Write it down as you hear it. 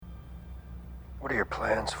What are your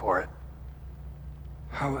plans for it?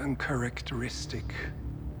 How uncharacteristic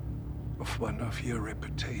of one of your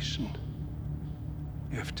reputation.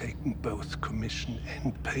 You have taken both commission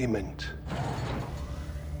and payment.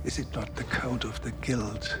 Is it not the code of the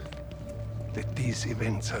guild that these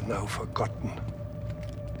events are now forgotten?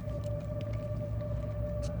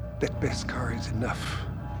 That Beskar is enough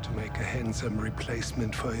to make a handsome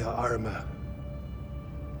replacement for your armor.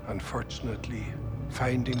 Unfortunately,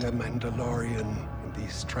 finding a Mandalorian in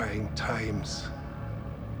these trying times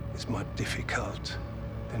is more difficult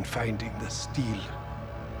than finding the steel.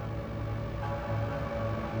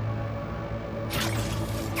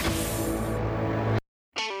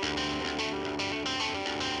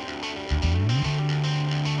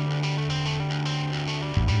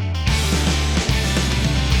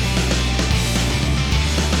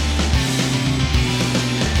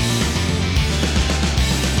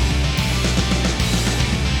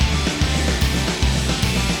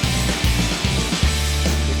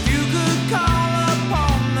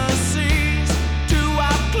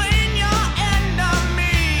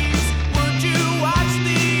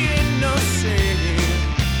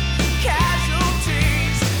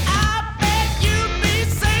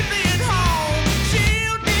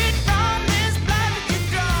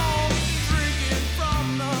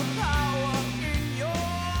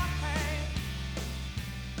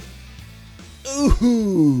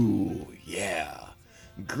 Ooh, yeah.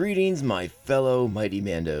 Greetings, my fellow mighty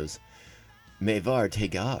Mandos. Mevar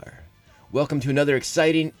Tegar. Welcome to another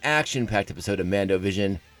exciting, action-packed episode of Mando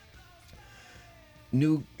Vision.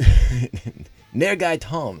 New Nergai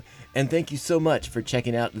Tom, and thank you so much for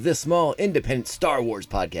checking out this small, independent Star Wars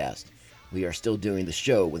podcast. We are still doing the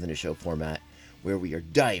show within a show format, where we are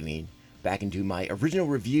diving back into my original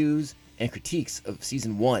reviews and critiques of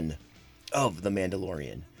Season 1 of The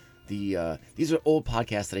Mandalorian. These are old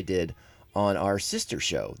podcasts that I did on our sister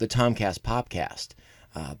show, the Tomcast Popcast,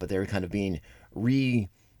 but they were kind of being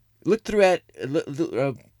reappropriated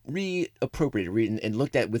and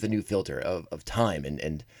looked at with a new filter of time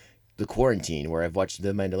and the quarantine, where I've watched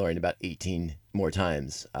The Mandalorian about 18 more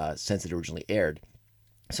times since it originally aired.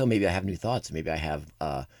 So maybe I have new thoughts, maybe I have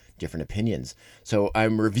different opinions. So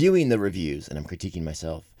I'm reviewing the reviews and I'm critiquing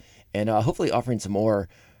myself, and hopefully offering some more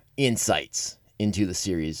insights into the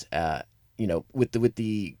series, with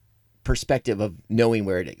the perspective of knowing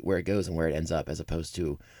where it goes and where it ends up, as opposed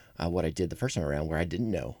to what I did the first time around, where I didn't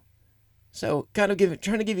know. So kind of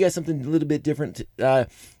trying to give you guys something a little bit different.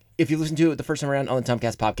 If you listen to it the first time around on the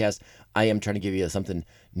Tomcast Podcast, I am trying to give you something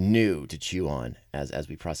new to chew on as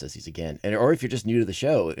we process these again. Or if you're just new to the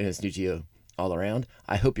show and it's new to you all around,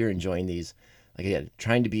 I hope you're enjoying these. Like again,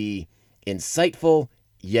 trying to be insightful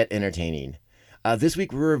yet entertaining. This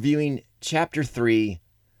week we're reviewing Chapter 3,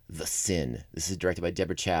 The Sin. This is directed by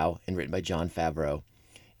Deborah Chow and written by Jon Favreau.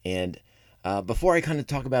 And before I kind of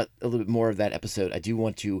talk about a little bit more of that episode, I do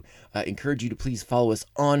want to encourage you to please follow us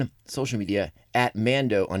on social media at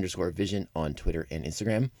Mando_Vision on Twitter and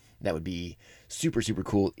Instagram. That would be super, super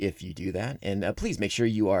cool if you do that. And please make sure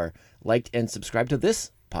you are liked and subscribed to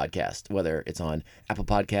this podcast, whether it's on Apple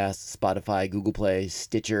Podcasts, Spotify, Google Play,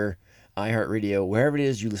 Stitcher, iHeartRadio, wherever it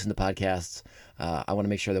is you listen to podcasts. I want to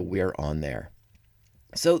make sure that we're on there.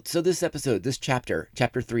 So this episode, this chapter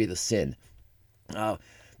 3, The Sin.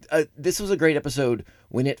 This was a great episode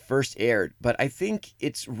when it first aired, but I think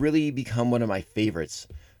it's really become one of my favorites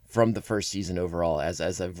from the first season overall, as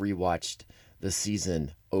I've rewatched the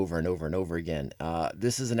season over and over and over again.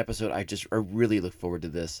 This is an episode I really look forward to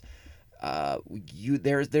this.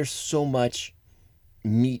 There's so much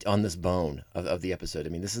meat on this bone of the episode. I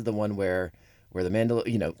mean, this is the one where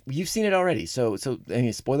the you've seen it already. So I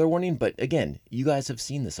mean, spoiler warning, but again, you guys have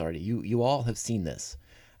seen this already. You all have seen this.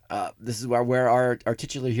 This is where our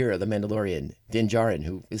titular hero, the Mandalorian, Din Djarin,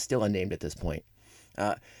 who is still unnamed at this point,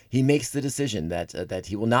 he makes the decision that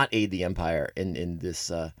he will not aid the Empire in this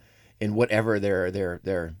in whatever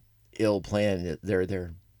their ill plan,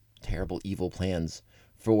 their terrible evil plans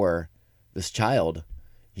for this child.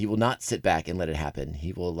 He will not sit back and let it happen.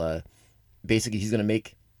 He will basically, he's going to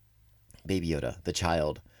make Baby Yoda, the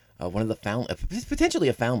child, one of the potentially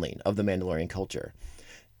a foundling of the Mandalorian culture.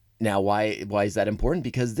 Now, why is that important?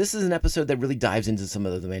 Because this is an episode that really dives into some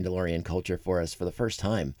of the Mandalorian culture for us for the first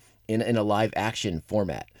time in a live action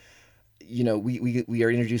format. We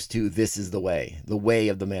are introduced to this is the way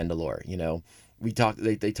of the Mandalore.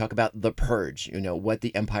 They talk about the Purge. What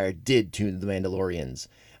the Empire did to the Mandalorians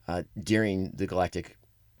during the Galactic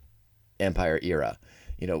Empire era.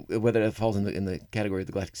 Whether it falls in the category of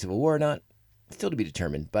the Galactic Civil War or not, still to be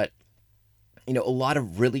determined. But a lot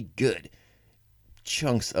of really good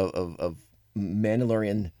chunks of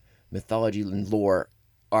Mandalorian mythology and lore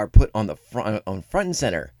are put on the front and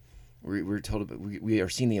center. We're told we are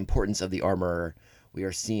seeing the importance of the armorer. We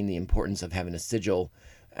are seeing the importance of having a sigil,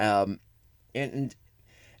 and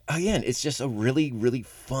again, it's just a really, really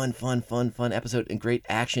fun episode and great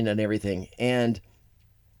action and everything. And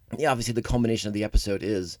yeah, obviously the culmination of the episode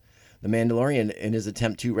is the Mandalorian in his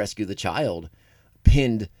attempt to rescue the child,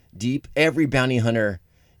 pinned deep. Every bounty hunter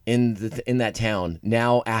in that town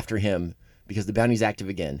now after him because the bounty's active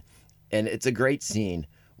again. And it's a great scene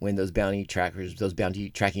when those bounty trackers, those bounty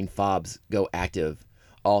tracking fobs go active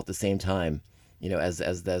all at the same time, you know, as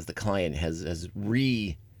the client has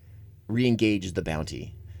re-engaged the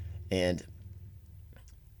bounty. And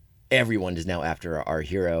everyone is now after our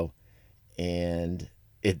hero. And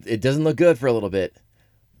it doesn't look good for a little bit.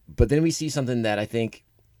 But then we see something that I think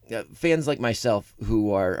fans like myself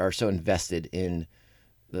who are so invested in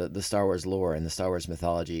the Star Wars lore and the Star Wars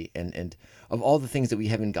mythology and of all the things that we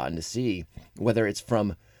haven't gotten to see, whether it's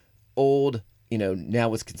from old, you know, now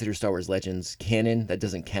what's considered Star Wars Legends canon that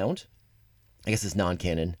doesn't count. I guess it's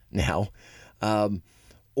non-canon now.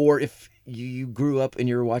 Or if you grew up and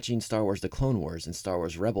you were watching Star Wars The Clone Wars and Star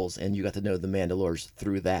Wars Rebels and you got to know the Mandalores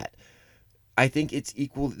through that. I think it's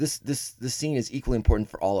equal. This scene is equally important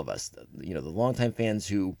for all of us. You know, the longtime fans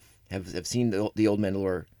who have seen the old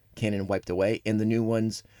Mandalore canon wiped away, and the new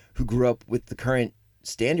ones who grew up with the current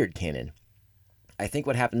standard canon. I think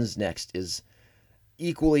what happens next is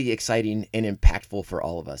equally exciting and impactful for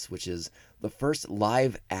all of us, which is the first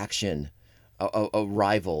live action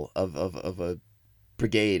arrival of a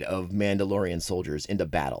brigade of Mandalorian soldiers into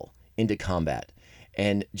battle, into combat,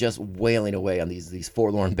 and just wailing away on these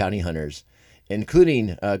forlorn bounty hunters,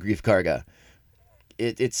 including Greef Karga.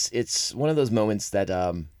 It's one of those moments that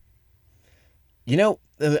you know,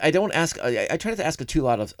 I don't ask. I try not to ask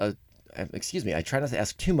I try not to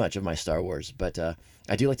ask too much of my Star Wars, but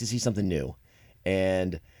I do like to see something new,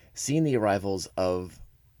 and seeing the arrivals of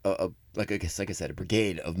like I said, a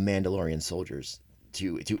brigade of Mandalorian soldiers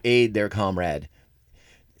to aid their comrade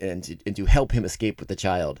and to help him escape with the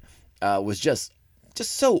child was just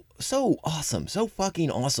so awesome, so fucking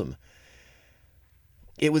awesome.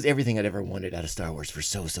 It was everything I'd ever wanted out of Star Wars for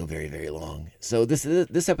so very, very long. So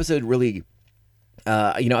this episode really,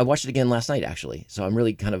 you know, I watched it again last night actually. So I'm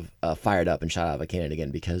really kind of fired up and shot out of a cannon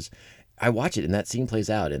again because I watch it and that scene plays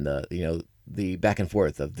out in the back and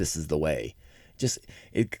forth of this is the way. Just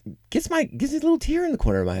it gets a little tear in the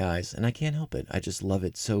corner of my eyes, and I can't help it. I just love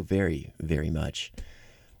it so very, very much.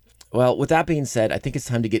 Well, with that being said, I think it's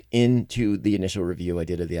time to get into the initial review I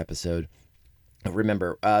did of the episode.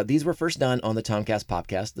 Remember, these were first done on the Tomcast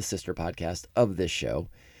Podcast, the sister podcast of this show.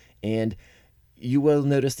 And you will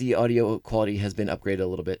notice the audio quality has been upgraded a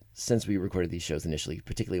little bit since we recorded these shows initially,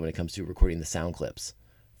 particularly when it comes to recording the sound clips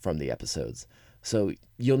from the episodes. So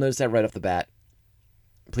you'll notice that right off the bat.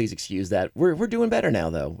 Please excuse that. We're doing better now,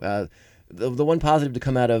 though. The one positive to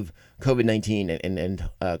come out of COVID-19 and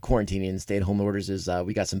quarantining and stay-at-home orders is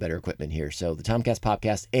we got some better equipment here. So the Tomcast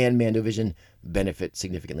Podcast and Mandovision benefit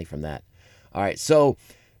significantly from that. All right, so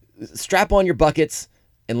strap on your buckets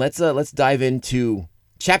and let's dive into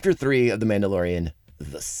Chapter 3 of The Mandalorian,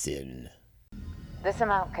 The Sin. This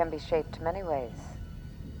amount can be shaped many ways.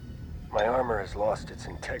 My armor has lost its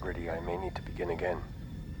integrity. I may need to begin again.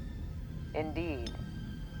 Indeed.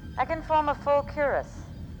 I can form a full cuirass.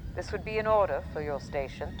 This would be in order for your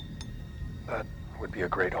station. That would be a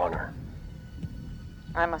great honor.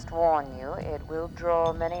 I must warn you, it will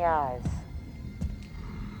draw many eyes.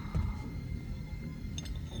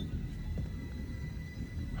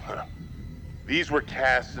 These were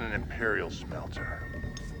cast in an Imperial smelter.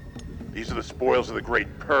 These are the spoils of the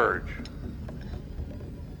Great Purge.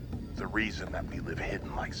 The reason that we live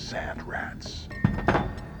hidden like sand rats.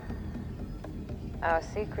 Our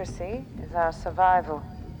secrecy is our survival.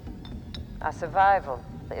 Our survival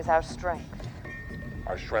is our strength.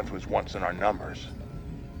 Our strength was once in our numbers.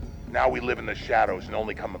 Now we live in the shadows and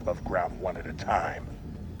only come above ground one at a time.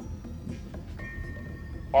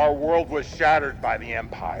 Our world was shattered by the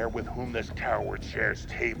Empire, with whom this coward shares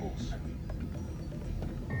tables.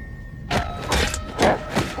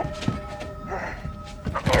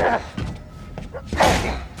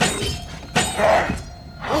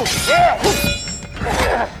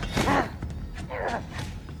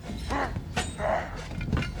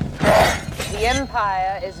 The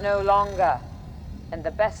Empire is no longer, and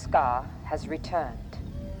the Beskar has returned.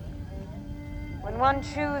 When one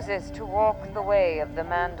chooses to walk the way of the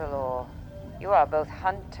Mandalore, you are both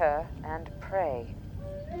hunter and prey.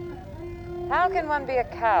 How can one be a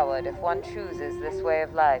coward if one chooses this way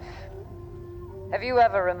of life? Have you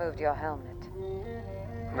ever removed your helmet?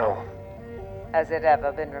 No. Has it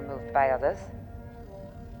ever been removed by others?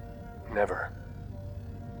 Never.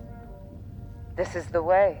 This is the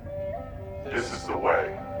way. This is the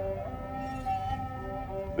way.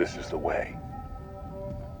 This is the way.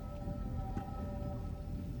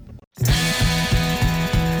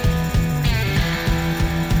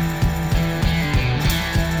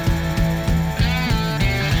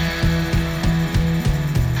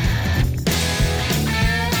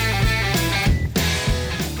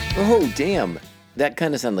 Oh, damn. That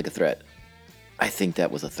kind of sounded like a threat. I think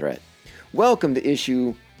that was a threat. Welcome to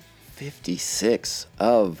issue 56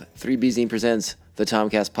 of 3BZine Presents the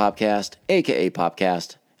Tomcast Popcast, aka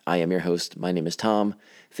Popcast. I am your host. My name is Tom.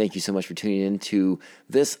 Thank you so much for tuning in to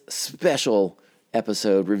this special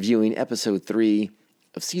episode reviewing episode 3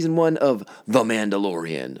 of season 1 of The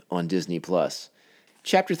Mandalorian on Disney+.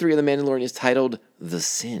 Chapter 3 of The Mandalorian is titled The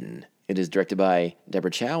Sin. It is directed by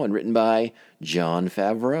Deborah Chow and written by Jon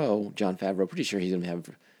Favreau. Jon Favreau, pretty sure he's going to have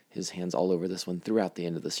his hands all over this one throughout the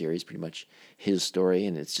end of the series, pretty much his story,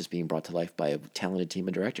 and it's just being brought to life by a talented team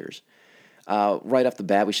of directors. Right off the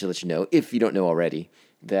bat, we should let you know, if you don't know already,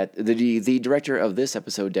 that the director of this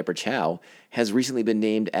episode, Deborah Chow, has recently been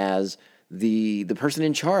named as the person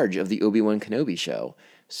in charge of the Obi-Wan Kenobi show.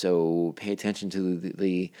 So pay attention to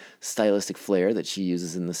the stylistic flair that she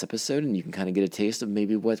uses in this episode, and you can kind of get a taste of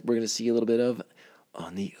maybe what we're going to see a little bit of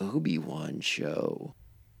on the Obi-Wan show.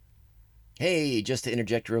 Hey, just to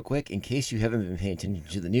interject real quick, in case you haven't been paying attention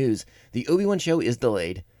to the news, the Obi-Wan show is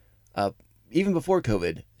delayed. Even before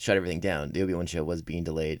COVID shut everything down, the Obi-Wan show was being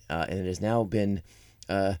delayed, and it has now been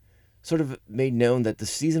sort of made known that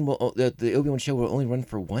the Obi-Wan show will only run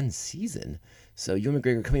for one season. So Ewan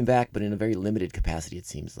McGregor coming back, but in a very limited capacity, it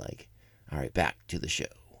seems like. All right, back to the show.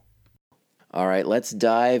 All right, let's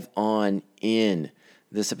dive on in.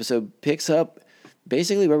 This episode picks up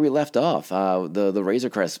basically where we left off. The Razor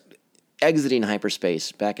Crest exiting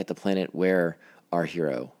hyperspace back at the planet where our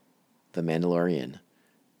hero, the Mandalorian,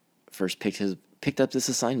 first picked up this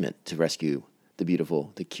assignment to rescue the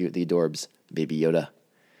beautiful, the cute, the adorbs, Baby Yoda.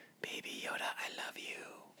 Baby Yoda, I love you.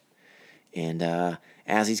 And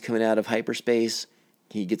as he's coming out of hyperspace,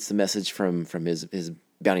 he gets the message from his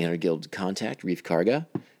Bounty Hunter Guild contact, Reef Karga,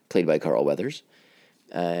 played by Carl Weathers,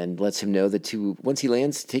 and lets him know that once he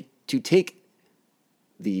lands, to take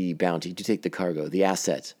the bounty, to take the cargo, the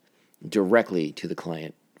asset, directly to the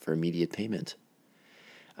client for immediate payment.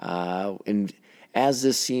 And as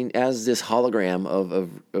this hologram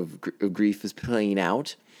of Grief is playing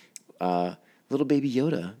out, little Baby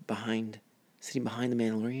Yoda sitting behind the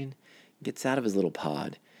Mandalorian, gets out of his little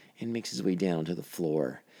pod and makes his way down to the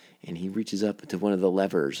floor. And he reaches up to one of the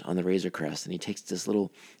levers on the Razor Crest, and he takes this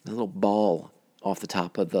little ball off the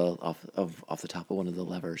top of off the top of one of the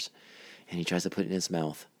levers, and he tries to put it in his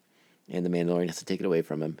mouth. And the Mandalorian has to take it away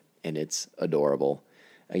from him, and it's adorable.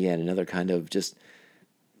 Again, another kind of just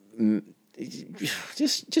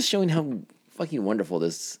showing how fucking wonderful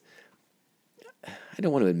this. I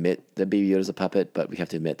don't want to admit that Baby Yoda's a puppet, but we have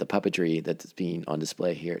to admit the puppetry that's being on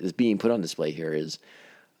display here, that's being put on display here, is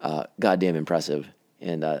goddamn impressive,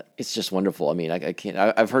 and it's just wonderful. I mean, I can't.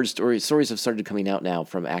 I've heard stories have started coming out now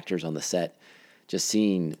from actors on the set, just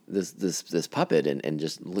seeing this puppet and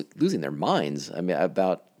just losing their minds. I mean,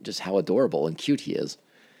 about just how adorable and cute he is,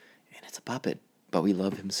 and it's a puppet, but we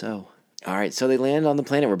love him so. All right, so they land on the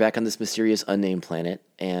planet. We're back on this mysterious unnamed planet,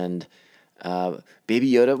 and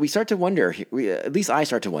Baby Yoda, we start to wonder, at least I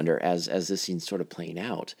start to wonder as this scene's sort of playing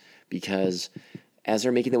out, because as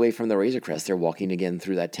they're making their way from the Razor Crest, they're walking again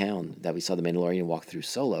through that town that we saw the Mandalorian walk through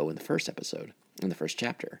solo in the first episode, in the first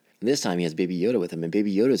chapter. And this time he has Baby Yoda with him, and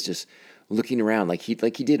Baby Yoda's just looking around like he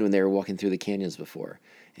did when they were walking through the canyons before.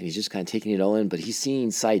 And he's just kind of taking it all in, but he's seeing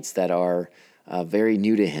sights that are very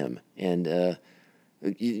new to him, and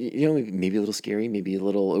maybe a little scary, maybe a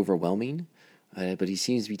little overwhelming. But he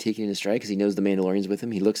seems to be taking it in stride because he knows the Mandalorian's with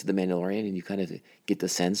him. He looks at the Mandalorian, and you kind of get the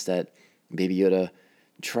sense that Baby Yoda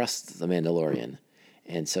trusts the Mandalorian.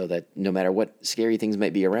 And so that no matter what scary things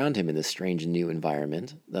might be around him in this strange new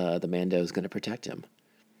environment, the Mando is going to protect him.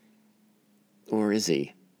 Or is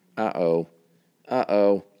he? Uh-oh.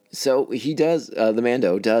 So he does, the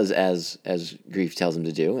Mando does as Grief tells him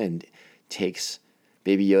to do, and takes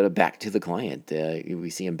Baby Yoda back to the client. We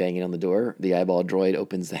see him banging on the door. The eyeball droid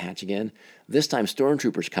opens the hatch again. This time,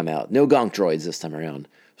 stormtroopers come out. No gonk droids this time around.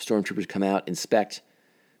 Stormtroopers come out, inspect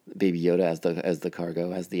Baby Yoda as the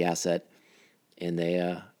cargo, as the asset, and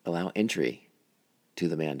they allow entry to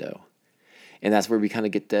the Mando. And that's where we kind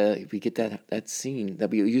of get that scene that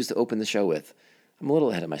we used to open the show with. I'm a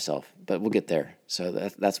little ahead of myself, but we'll get there. So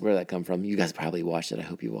that's where that come from. You guys probably watched it. I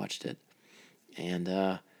hope you watched it. And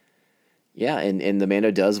yeah, and the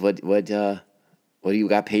Mando does what what he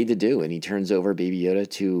got paid to do, and he turns over Baby Yoda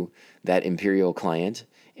to that Imperial client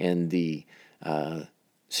and the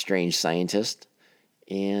strange scientist,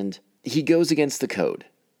 and he goes against the code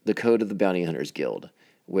of the Bounty Hunters Guild,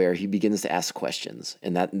 where he begins to ask questions,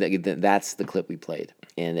 and that's the clip we played,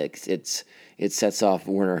 and it sets off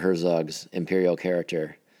Werner Herzog's Imperial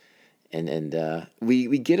character, and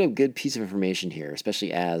we get a good piece of information here,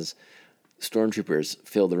 especially as stormtroopers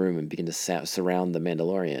fill the room and begin to surround the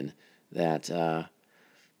Mandalorian. That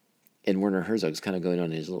and Werner Herzog's kind of going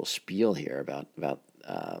on his little spiel here about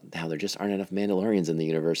how there just aren't enough Mandalorians in the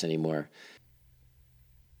universe anymore.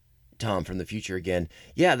 Tom from the future again.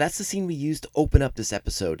 Yeah, that's the scene we used to open up this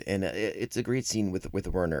episode, and it's a great scene with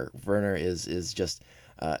Werner. Werner is just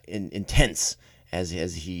intense as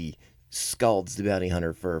he scalds the bounty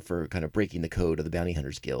hunter for kind of breaking the code of the Bounty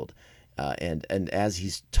Hunters Guild, and as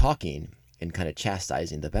he's talking and kind of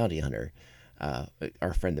chastising the bounty hunter,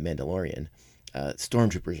 our friend the Mandalorian,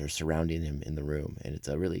 stormtroopers are surrounding him in the room, and it's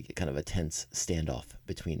a really kind of a tense standoff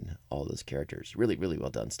between all those characters. Really, really well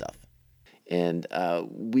done stuff. And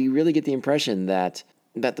we really get the impression that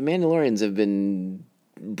the Mandalorians have been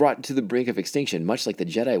brought to the brink of extinction, much like the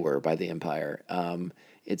Jedi were by the Empire.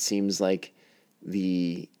 It seems like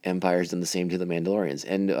the Empire's done the same to the Mandalorians.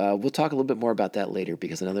 And we'll talk a little bit more about that later,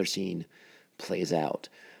 because another scene plays out.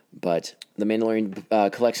 But the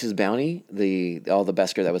Mandalorian collects his bounty, all the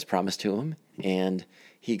Beskar that was promised to him, and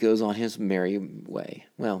he goes on his merry way.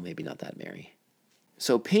 Well, maybe not that merry.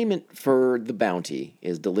 So payment for the bounty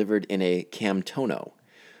is delivered in a Camtono,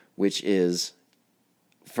 which is,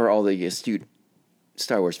 for all the astute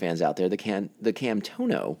Star Wars fans out there, the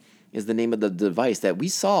Camtono is the name of the device that we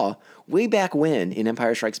saw way back when in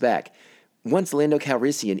Empire Strikes Back. Once Lando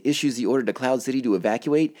Calrissian issues the order to Cloud City to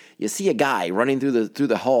evacuate, you see a guy running through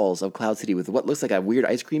the halls of Cloud City with what looks like a weird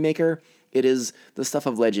ice cream maker. It is the stuff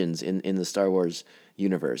of legends in the Star Wars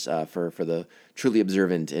universe for the truly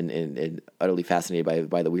observant and utterly fascinated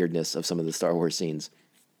by the weirdness of some of the Star Wars scenes.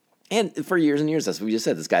 And for years and years, that's what we just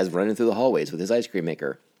said. This guy's running through the hallways with his ice cream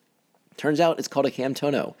maker. Turns out it's called a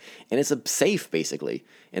Camtono, and it's a safe, basically.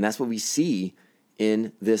 And that's what we see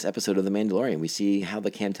in this episode of The Mandalorian. We see how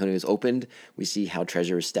the Camtono is opened. We see how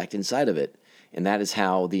treasure is stacked inside of it. And that is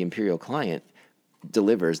how the Imperial client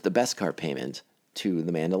delivers the Beskar payment to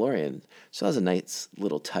the Mandalorian. So that was a nice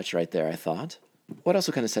little touch right there, I thought. What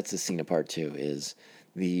also kind of sets this scene apart, too, is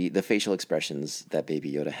the facial expressions that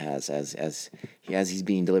Baby Yoda has as he's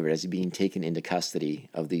being delivered, as he's being taken into custody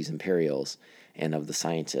of these Imperials and of the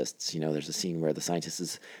scientists. You know, there's a scene where the scientist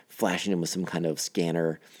is flashing him with some kind of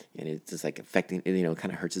scanner, and it's just like affecting, kind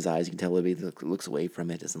of hurts his eyes. You can tell he looks away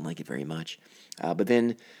from it, doesn't like it very much. But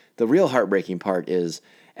then the real heartbreaking part is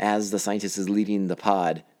as the scientist is leading the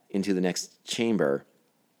pod into the next chamber,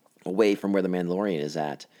 away from where the Mandalorian is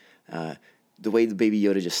at, the way the Baby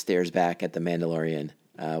Yoda just stares back at the Mandalorian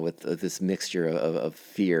with this mixture of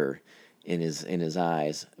fear in his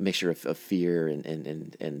eyes, a mixture of fear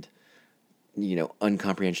and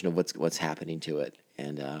uncomprehension of what's happening to it.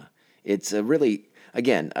 And it's a really,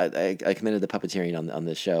 again, I commended the puppeteering on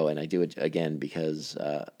this show, and I do it again because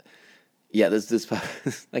this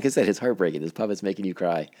like I said, it's heartbreaking. This puppet's making you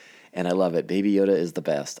cry, and I love it. Baby Yoda is the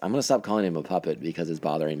best. I'm gonna stop calling him a puppet because it's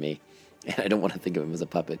bothering me, and I don't want to think of him as a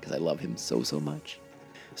puppet because I love him so much.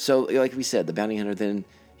 So, like we said, the bounty hunter then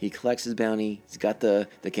he collects his bounty. He's got the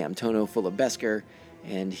Camtono full of Beskar,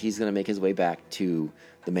 and he's gonna make his way back to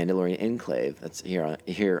the Mandalorian enclave that's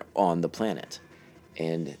here on the planet.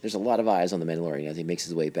 And there's a lot of eyes on the Mandalorian as he makes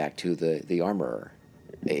his way back to the armorer.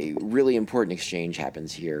 A really important exchange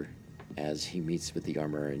happens here as he meets with the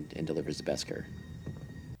armorer and delivers the Beskar.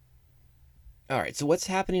 All right, so what's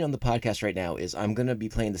happening on the podcast right now is I'm going to be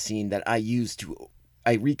playing the scene that I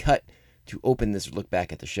recut to open this look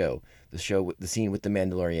back at the show. The scene with the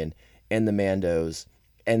Mandalorian and the Mandos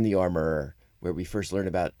and the armorer, where we first learned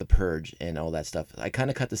about the Purge and all that stuff. I kind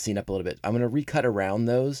of cut the scene up a little bit. I'm going to recut around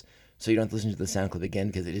those so you don't have to listen to the sound clip again,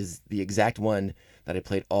 because it is the exact one that I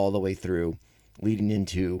played all the way through, leading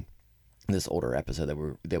into this older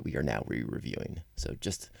episode that we are now re-reviewing. So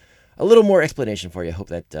just a little more explanation for you. I hope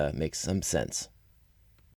that makes some sense.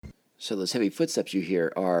 So those heavy footsteps you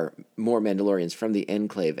hear are more Mandalorians from the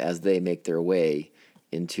Enclave as they make their way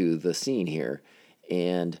into the scene here.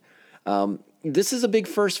 And this is a big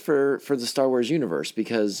first for the Star Wars universe,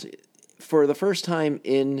 because for the first time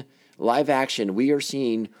in live action, we are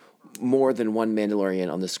seeing more than one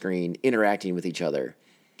Mandalorian on the screen interacting with each other.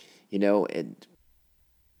 And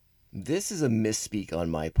this is a misspeak on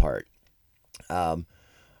my part.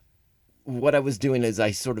 what I was doing is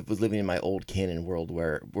I sort of was living in my old canon world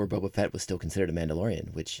where Boba Fett was still considered a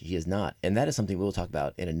Mandalorian, which he is not. And that is something we'll talk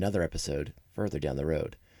about in another episode further down the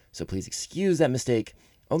road. So please excuse that mistake.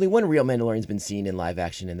 Only one real Mandalorian's been seen in live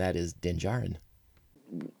action, and that is Din Djarin.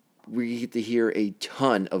 We get to hear a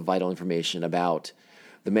ton of vital information about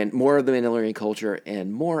more of the Mandalorian culture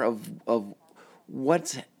and more of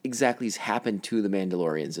what exactly has happened to the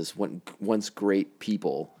Mandalorians, this once great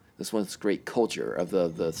people, this once great culture of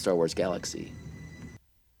the Star Wars galaxy.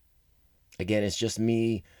 Again, it's just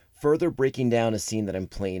me further breaking down a scene that I'm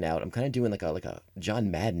playing out. I'm kind of doing like a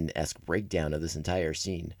John Madden-esque breakdown of this entire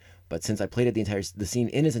scene. But since I played it the scene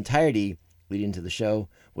in its entirety leading into the show,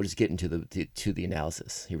 we'll just get into the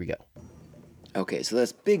analysis. Here we go. Okay, so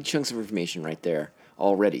that's big chunks of information right there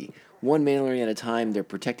already. One Mandalorian at a time, they're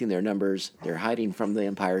protecting their numbers, they're hiding from the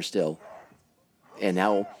Empire still. And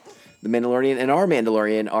now the Mandalorian and our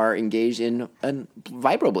Mandalorian are engaged in a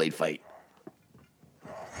vibroblade fight.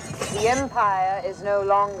 The Empire is no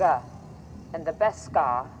longer, and the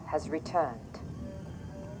Beskar has returned.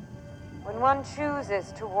 When one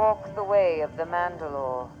chooses to walk the way of the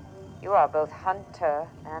Mandalore, you are both hunter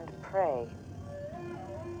and prey.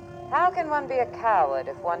 How can one be a coward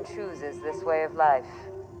if one chooses this way of life?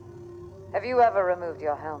 Have you ever removed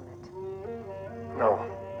your helmet? No,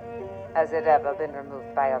 Has it ever been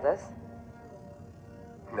removed by others?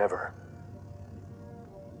 never.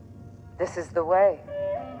 This is the way.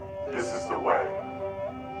 This is the way.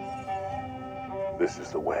 This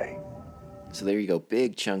is the way. So there you go,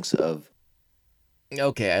 big chunks of...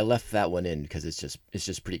 Okay, I left that one in because it's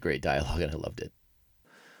just pretty great dialogue and I loved it.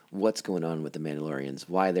 what's going on with the Mandalorians,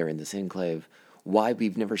 why they're in this enclave, why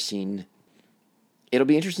we've never seen... It'll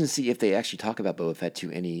be interesting to see if they actually talk about Boba Fett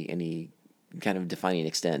to any kind of defining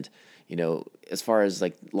extent. You know, as far as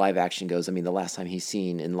like live action goes, I mean, the last time he's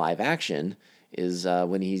seen in live action is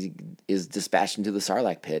when he is dispatched into the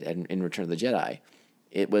Sarlacc pit in Return of the Jedi.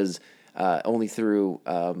 It was only through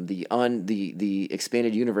the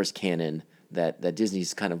expanded universe canon that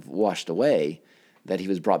Disney's kind of washed away that he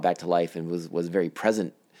was brought back to life and was very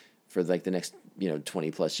present for like the next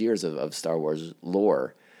 20 plus years of Star Wars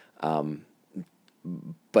lore.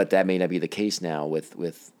 But that may not be the case now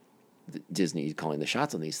with Disney calling the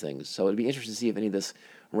shots on these things. So it'd be interesting to see if any of this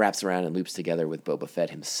wraps around and loops together with Boba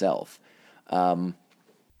Fett himself. All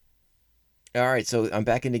right, so I'm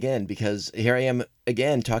back in again because here I am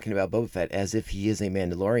again talking about Boba Fett as if he is a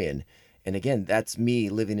Mandalorian, and again, that's me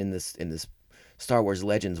living in this Star Wars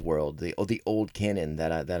Legends world, the old canon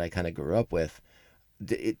that I kind of grew up with.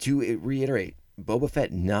 To reiterate, Boba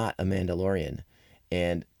Fett not a Mandalorian,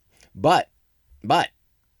 but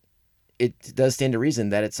it does stand to reason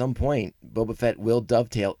that at some point Boba Fett will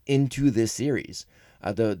dovetail into this series.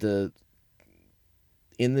 In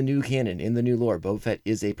the new canon, in the new lore, Boba Fett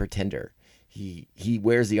is a pretender. He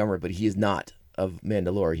wears the armor, but he is not of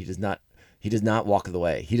Mandalore. He does not walk the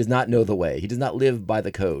way. He does not know the way. He does not live by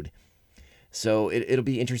the code. So it'll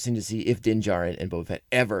be interesting to see if Din Djarin and Boba Fett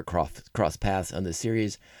ever cross paths on this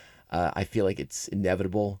series. I feel like it's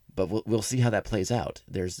inevitable, but we'll see how that plays out.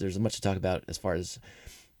 There's much to talk about as far as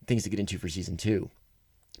things to get into for season 2.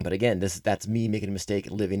 But again, that's me making a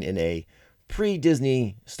mistake living in a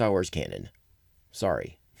pre-Disney Star Wars canon.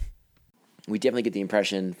 Sorry. We definitely get the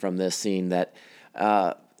impression from this scene that,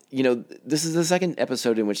 this is the second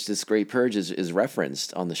episode in which this Great Purge is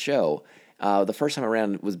referenced on the show. The first time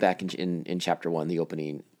around was back in Chapter 1, the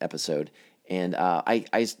opening episode. And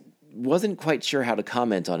I wasn't quite sure how to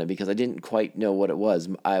comment on it because I didn't quite know what it was.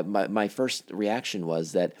 My first reaction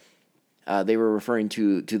was that they were referring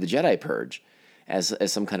to the Jedi Purge as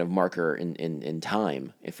some kind of marker in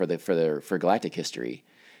time for galactic history,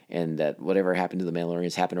 and that whatever happened to the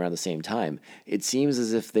Mandalorians happened around the same time. It seems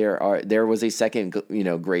as if there was a second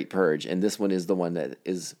Great Purge, and this one is the one that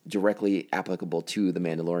is directly applicable to the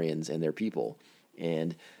Mandalorians and their people.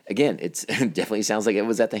 And again, it definitely sounds like it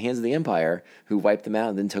was at the hands of the Empire, who wiped them out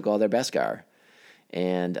and then took all their Beskar.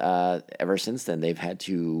 And ever since then, they've had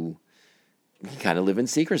to kind of live in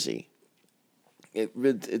secrecy.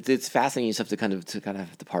 It's fascinating stuff to kind of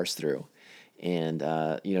have to parse through. And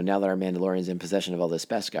now that our Mandalorian's in possession of all this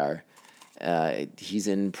Beskar, he's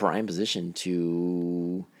in prime position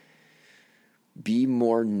to be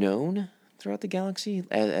more known throughout the galaxy,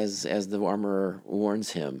 as the armorer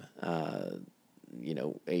warns him.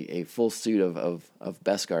 A full suit of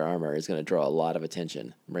Beskar armor is going to draw a lot of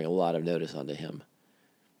attention, bring a lot of notice onto him.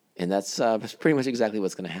 And that's pretty much exactly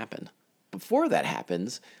what's going to happen. Before that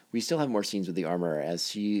happens, we still have more scenes with the armorer as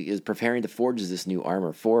she is preparing to forge this new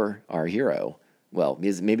armor for our hero. Well,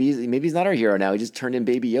 maybe he's not our hero now. He just turned in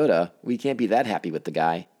Baby Yoda. We can't be that happy with the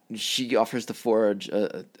guy. she offers to forge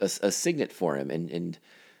a signet for him, and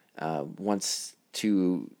wants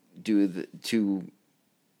to to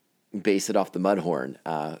base it off the Mudhorn,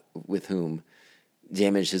 with whom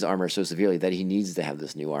damaged his armor so severely that he needs to have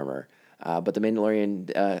this new armor. But the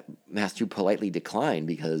Mandalorian has to politely decline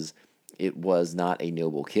because it was not a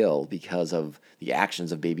noble kill because of the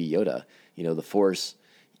actions of Baby Yoda. The Force,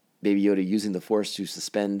 Baby Yoda using the Force to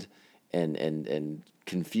suspend and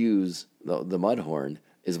confuse the Mudhorn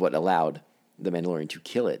is what allowed the Mandalorian to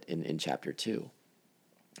kill it in Chapter 2.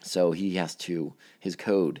 So he has to, his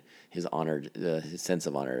code, his honor, his sense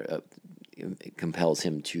of honor compels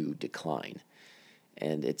him to decline.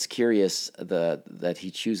 And it's curious that he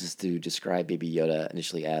chooses to describe Baby Yoda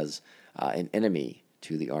initially as an enemy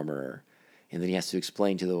to the armorer, and then he has to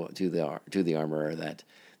explain to the armorer that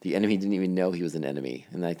the enemy didn't even know he was an enemy.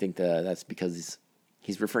 And I think that's because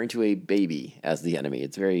he's referring to a baby as the enemy.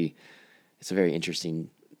 It's a very interesting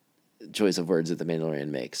choice of words that the Mandalorian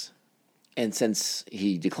makes. And since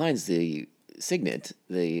he declines the signet,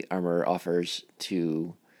 the armorer offers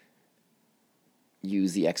to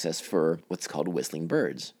use the excess for what's called whistling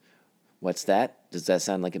birds. What's that? Does that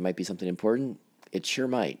sound like it might be something important? It sure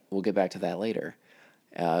might. We'll get back to that later.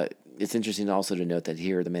 It's interesting also to note that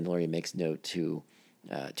here the Mandalorian makes note to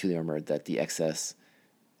the armorer that the excess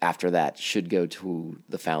after that should go to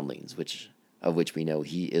the foundlings, of which we know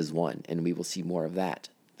he is one, and we will see more of that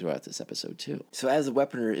throughout this episode too. So as the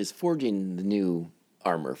weaponer is forging the new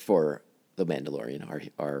armor for the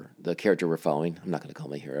Mandalorian, the character we're following, I'm not going to call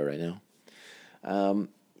him a hero right now,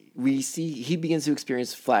 we see he begins to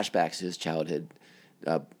experience flashbacks to his childhood.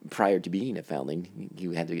 Prior to being a foundling,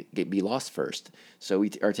 he had to be lost first. So we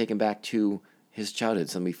are taken back to his childhood,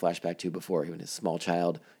 something we flashed back to before. When he was a small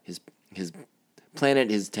child, his planet,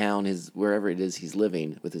 his town, wherever it is he's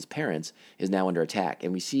living with his parents is now under attack.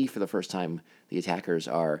 And we see for the first time the attackers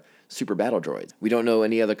are super battle droids. We don't know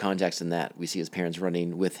any other context than that. We see his parents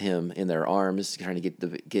running with him in their arms, trying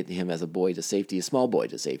to get him as a boy to safety, a small boy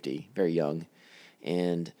to safety, very young.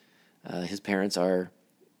 And his parents are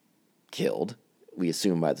killed, we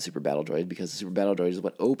assume, by the super battle droid, because the super battle droid is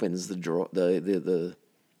what opens the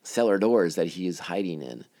cellar doors that he is hiding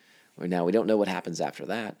in. Now, we don't know what happens after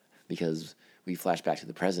that, because we flash back to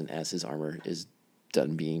the present as his armor is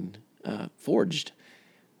done being forged.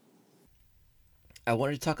 I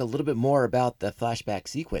wanted to talk a little bit more about the flashback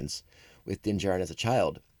sequence with Din Djarin as a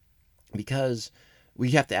child, because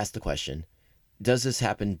we have to ask the question, does this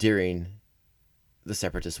happen during the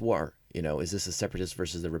Separatist War? Is this a Separatist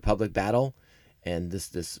versus the Republic battle, and this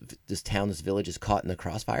town, this village is caught in the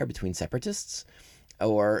crossfire between Separatists,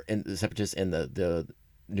 or in the Separatists and the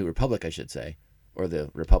New Republic, I should say, or the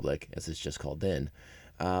Republic, as it's just called then,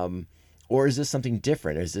 or is this something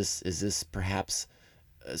different? Is this perhaps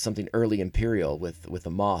something early Imperial with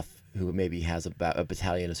a Moff who maybe has a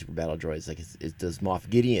battalion of super battle droids? Like, does Moff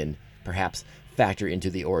Gideon perhaps factor into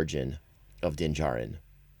the origin of Din Djarin?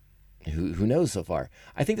 Who knows so far?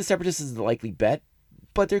 I think the Separatists is the likely bet,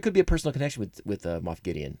 but there could be a personal connection with Moff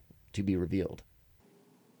Gideon to be revealed.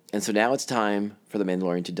 And so now it's time for the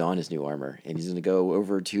Mandalorian to don his new armor, and he's going to go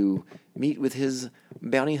over to meet with his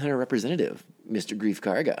bounty hunter representative, Mr. Greef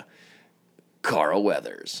Karga, Carl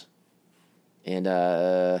Weathers. And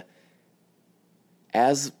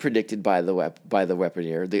as predicted by the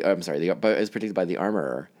weaponeer, as predicted by the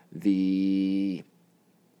armorer, the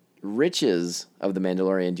riches of the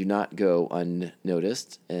Mandalorian do not go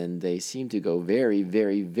unnoticed, and they seem to go very,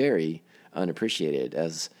 very, very unappreciated,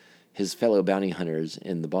 as his fellow bounty hunters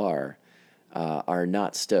in the bar are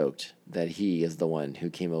not stoked that he is the one who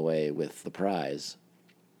came away with the prize.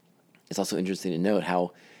 It's also interesting to note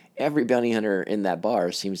how every bounty hunter in that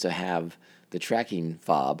bar seems to have the tracking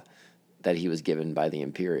fob that he was given by the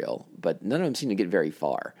Imperial, but none of them seem to get very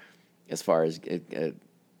far as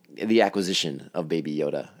the acquisition of Baby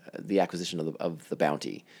Yoda, the acquisition of the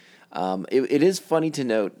bounty. It is funny to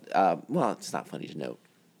note, well, it's not funny to note.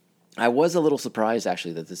 I was a little surprised,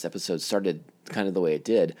 actually, that this episode started kind of the way it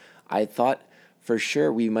did. I thought for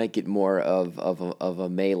sure we might get more of a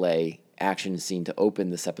melee action scene to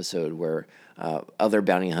open this episode where other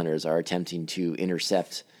bounty hunters are attempting to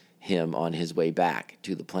intercept him on his way back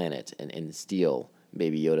to the planet and steal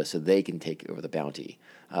Baby Yoda so they can take over the bounty.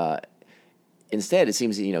 Instead, it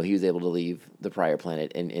seems he was able to leave the prior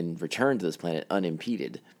planet and return to this planet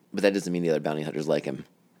unimpeded. But that doesn't mean the other bounty hunters like him.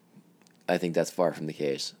 I think that's far from the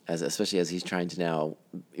case, especially as he's trying to now,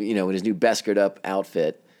 in his new Beskar up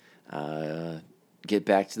outfit, get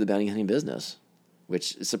back to the bounty hunting business,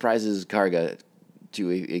 which surprises Karga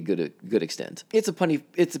to a good extent. It's a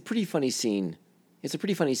pretty funny scene. It's a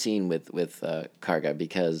pretty funny scene with Karga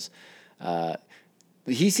because the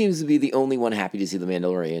he seems to be the only one happy to see the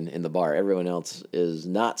Mandalorian in the bar. Everyone else is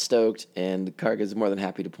not stoked, and Karga is more than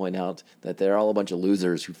happy to point out that they're all a bunch of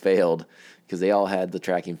losers who failed because they all had the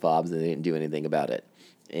tracking fobs and they didn't do anything about it.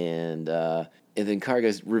 And then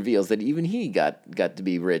Karga reveals that even he got to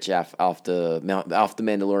be rich off the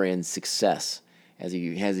Mandalorian's success. As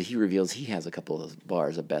he reveals, he has a couple of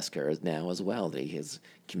bars of Beskar now as well that he has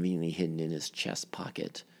conveniently hidden in his chest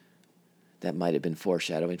pocket. That might have been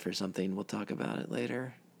foreshadowing for something. We'll talk about it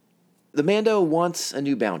later. The Mando wants a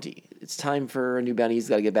new bounty. It's time for a new bounty. He's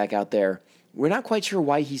got to get back out there. We're not quite sure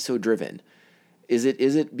why he's so driven. Is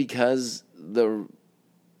it because the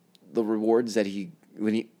rewards that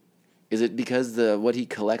is it because what he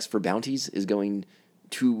collects for bounties is going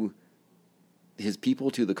to his people,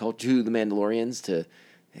 to the Mandalorians, to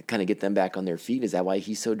kind of get them back on their feet? Is that why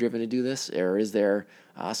he's so driven to do this, or is there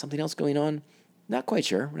something else going on? Not quite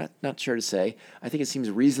sure. We're not sure to say. I think it seems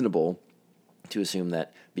reasonable to assume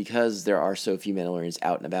that because there are so few Mandalorians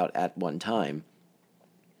out and about at one time,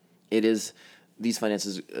 these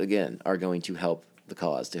finances, again, are going to help the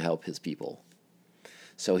cause, to help his people.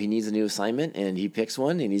 So he needs a new assignment, and he picks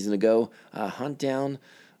one, and he's going to go hunt down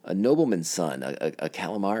a nobleman's son, a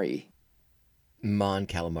calamari. Mon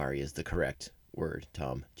calamari is the correct word,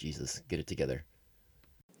 Tom. Jesus, get it together.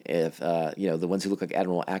 If, the ones who look like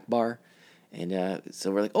Admiral Akbar. And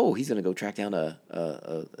so we're like, oh, he's going to go track down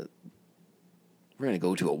we're going to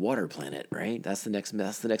go to a water planet, right? That's the next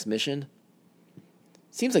mission.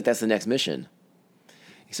 Seems like that's the next mission.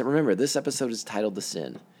 Except remember, this episode is titled The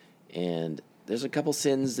Sin. And there's a couple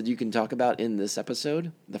sins that you can talk about in this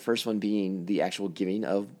episode. The first one being the actual giving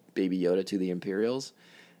of Baby Yoda to the Imperials.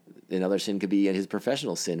 Another sin could be his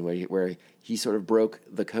professional sin, where he sort of broke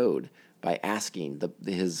the code by asking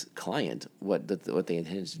his client what they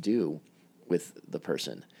intended to do with the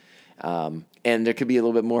person. And there could be a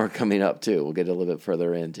little bit more coming up, too. We'll get a little bit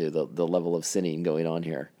further into the level of sinning going on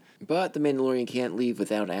here. But the Mandalorian can't leave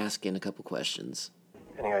without asking a couple questions.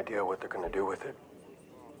 Any idea what they're going to do with it?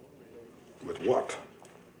 With what?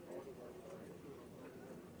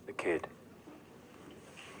 The kid.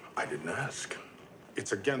 I didn't ask.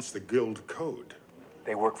 It's against the Guild Code.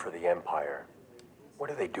 They work for the Empire.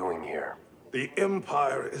 What are they doing here? The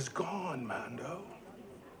Empire is gone, Mando.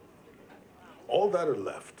 All that are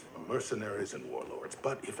left are mercenaries and warlords.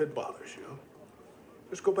 But if it bothers you,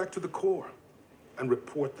 just go back to the core and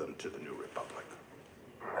report them to the New Republic.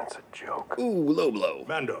 That's a joke. Ooh, low blow.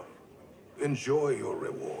 Mando, enjoy your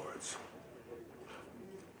rewards.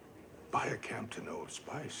 Buy a Campton of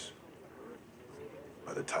spice.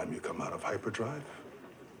 By the time you come out of hyperdrive,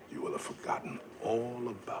 you will have forgotten all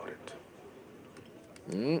about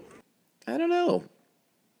it. I don't know.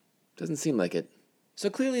 Doesn't seem like it. So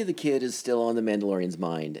clearly the kid is still on the Mandalorian's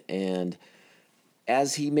mind, and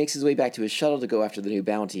as he makes his way back to his shuttle to go after the new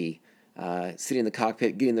bounty, sitting in the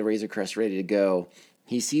cockpit, getting the Razor Crest ready to go,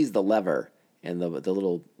 he sees the lever and the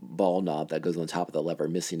little ball knob that goes on top of the lever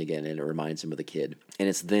missing again, and it reminds him of the kid. And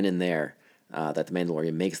it's then and there that the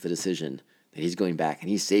Mandalorian makes the decision that he's going back and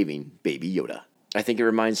he's saving Baby Yoda. I think it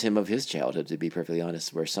reminds him of his childhood, to be perfectly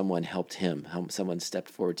honest, where someone helped him, someone stepped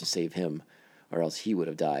forward to save him, or else he would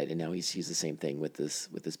have died. And now he sees the same thing with this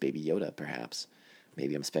Baby Yoda, perhaps.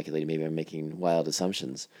 Maybe I'm speculating, maybe I'm making wild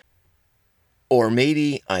assumptions. Or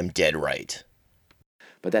maybe I'm dead right.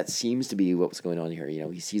 But that seems to be what's going on here. You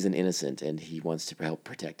know, he sees an innocent and he wants to help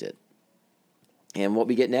protect it. And what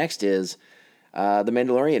we get next is the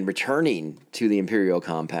Mandalorian returning to the Imperial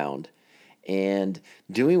compound and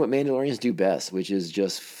doing what Mandalorians do best, which is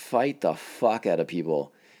just fight the fuck out of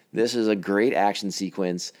people. This is a great action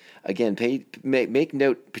sequence. Again, make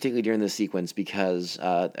note, particularly during this sequence, because,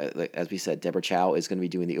 as we said, Deborah Chow is going to be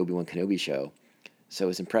doing the Obi-Wan Kenobi show. So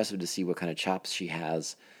it's impressive to see what kind of chops she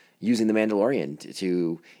has using the Mandalorian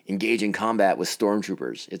to engage in combat with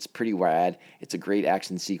stormtroopers. It's pretty rad. It's a great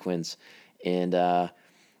action sequence. And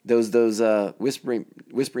those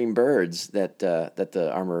whispering birds that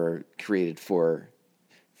the armorer created for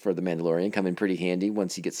the Mandalorian come in pretty handy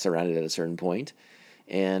once he gets surrounded at a certain point.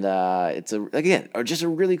 And it's just a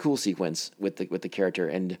really cool sequence with the character,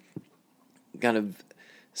 and kind of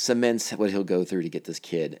cements what he'll go through to get this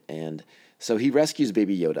kid. And so he rescues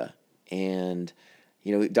Baby Yoda, and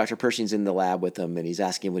Dr. Pershing's in the lab with him, and he's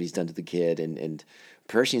asking what he's done to the kid, and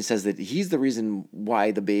Pershing says that he's the reason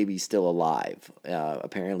why the baby's still alive.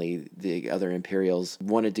 Apparently, the other Imperials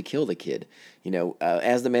wanted to kill the kid.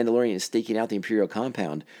 As the Mandalorian is staking out the Imperial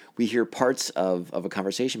compound, we hear parts of a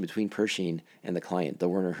conversation between Pershing and the client, the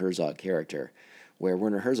Werner Herzog character, where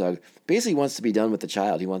Werner Herzog basically wants to be done with the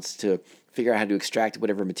child. He wants to figure out how to extract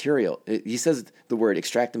whatever material. He says the word,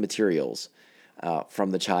 extract the materials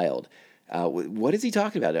from the child. What is he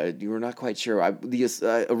talking about? We're not quite sure.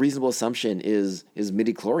 A reasonable assumption is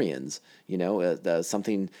midichlorians.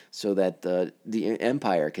 Something so that the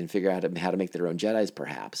Empire can figure out how to make their own Jedis.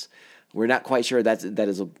 Perhaps we're not quite sure. That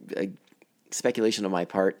is a speculation on my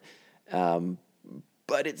part,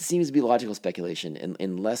 but it seems to be logical speculation. And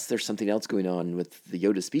unless there's something else going on with the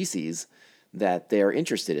Yoda species that they are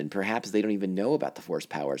interested in, perhaps they don't even know about the Force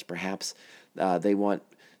powers. Perhaps they want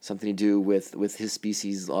something to do with his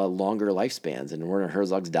species' longer lifespans, and Werner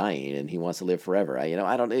Herzog's dying, and he wants to live forever.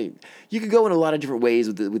 I don't know. You could go in a lot of different ways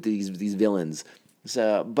with these villains.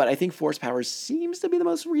 So, but I think Force powers seems to be the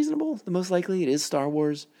most reasonable, the most likely. It is Star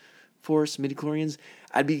Wars, Force, midichlorians.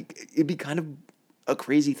 It'd be kind of a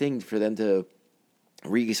crazy thing for them to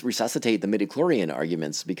resuscitate the midichlorian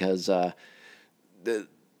arguments, because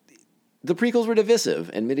the prequels were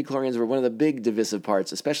divisive, and midichlorians were one of the big divisive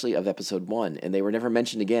parts, especially of Episode 1, and they were never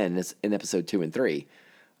mentioned again in Episode 2 and 3.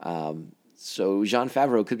 So Jon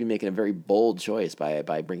Favreau could be making a very bold choice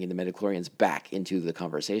by bringing the midichlorians back into the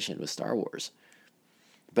conversation with Star Wars.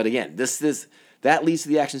 But again, that leads to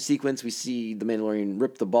the action sequence. We see the Mandalorian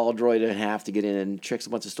rip the ball droid in half to get in and tricks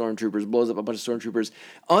a bunch of stormtroopers, blows up a bunch of stormtroopers,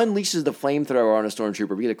 unleashes the flamethrower on a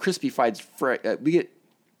stormtrooper. We get a crispy fried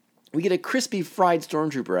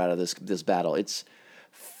stormtrooper out of this battle. It's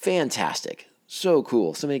fantastic. So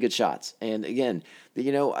cool. So many good shots. And again,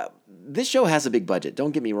 this show has a big budget.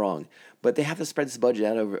 Don't get me wrong. But they have to spread this budget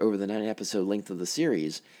out over the 9-episode length of the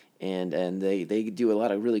series. And they do a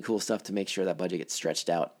lot of really cool stuff to make sure that budget gets stretched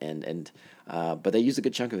out. But they use a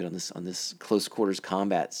good chunk of it on this close quarters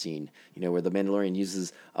combat scene, where the Mandalorian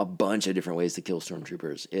uses a bunch of different ways to kill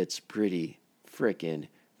stormtroopers. It's pretty freaking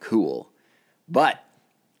cool. But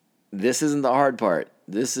this isn't the hard part.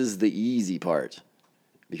 This is the easy part.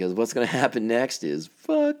 Because what's going to happen next is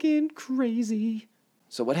fucking crazy.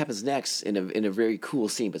 So what happens next in a very cool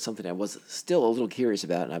scene, but something I was still a little curious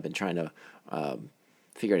about, and I've been trying to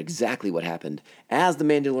figure out exactly what happened. As the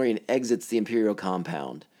Mandalorian exits the Imperial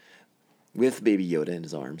compound with Baby Yoda in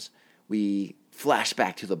his arms, we flash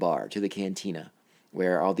back to the bar, to the cantina,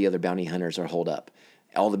 where all the other bounty hunters are holed up.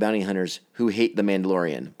 All the bounty hunters who hate the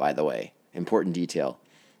Mandalorian, by the way. Important detail.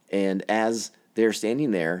 And as they're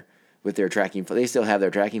standing there with their they still have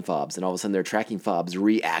their tracking fobs, and all of a sudden their tracking fobs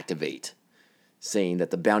reactivate, saying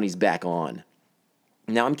that the bounty's back on.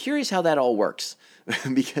 Now, I'm curious how that all works,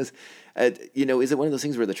 because, is it one of those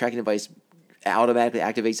things where the tracking device automatically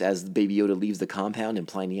activates as Baby Yoda leaves the compound,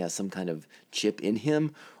 implying he has some kind of chip in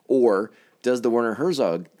him? Or does the Werner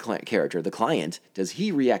Herzog character, the client, does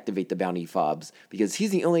he reactivate the bounty fobs? Because he's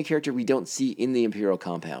the only character we don't see in the Imperial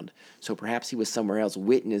compound. So perhaps he was somewhere else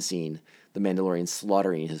witnessing the Mandalorian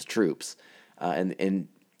slaughtering his troops, and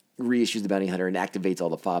reissues the bounty hunter and activates all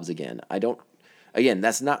the fobs again. Again,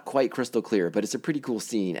 that's not quite crystal clear, but it's a pretty cool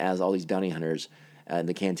scene as all these bounty hunters in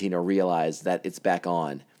the cantina realize that it's back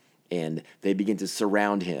on, and they begin to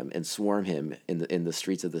surround him and swarm him in the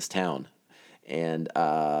streets of this town. And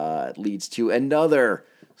it leads to another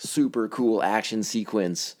super cool action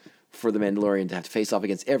sequence for the Mandalorian to have to face off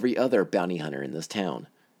against every other bounty hunter in this town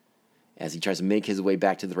as he tries to make his way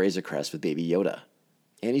back to the Razor Crest with Baby Yoda.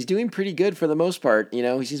 And he's doing pretty good for the most part. He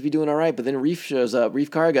seems to be doing all right, but then Reef shows up,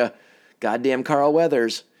 Reef Karga, goddamn Carl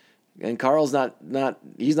Weathers. And Carl's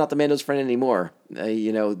he's not the Mando's friend anymore.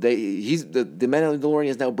 The Mandalorian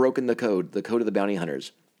has now broken the code of the bounty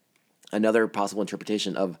hunters. Another possible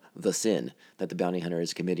interpretation of the sin that the bounty hunter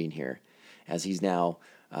is committing here, as he's now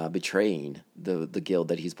betraying the guild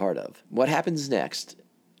that he's part of. What happens next,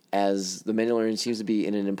 as the Mandalorian seems to be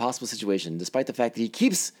in an impossible situation, despite the fact that he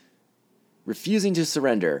keeps refusing to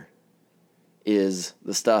surrender, is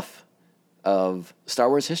the stuff of Star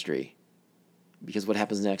Wars history. Because what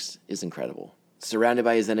happens next is incredible. Surrounded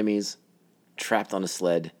by his enemies, trapped on a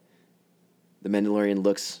sled, the Mandalorian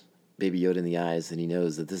looks Baby Yoda in the eyes, and he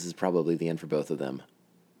knows that this is probably the end for both of them.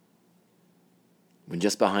 When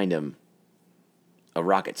just behind him, a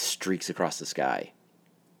rocket streaks across the sky.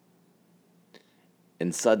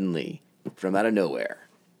 And suddenly, from out of nowhere,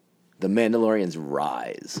 the Mandalorians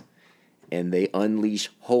rise, and they unleash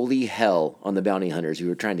holy hell on the bounty hunters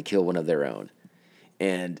who are trying to kill one of their own.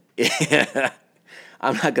 And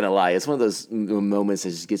I'm not going to lie, it's one of those moments that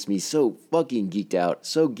just gets me so fucking geeked out,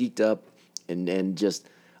 so geeked up, and just,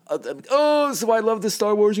 so I love the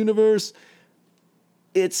Star Wars universe.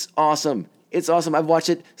 It's awesome. It's awesome. I've watched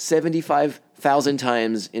it 75,000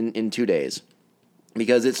 times in 2 days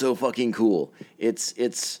because it's so fucking cool. It's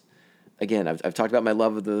again, I've talked about my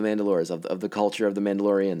love of the Mandalorians, of the culture of the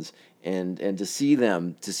Mandalorians, and to see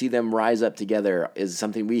them rise up together is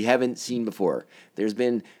something we haven't seen before. There's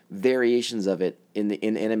been variations of it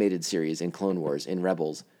in animated series, in Clone Wars, in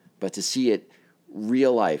Rebels, but to see it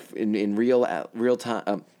real life in real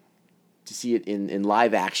time, to see it in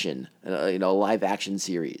live action, live action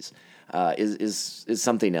series, is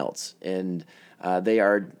something else, and they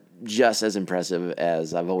are just as impressive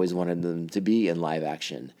as I've always wanted them to be in live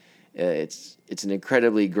action. It's an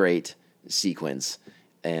incredibly great sequence,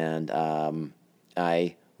 and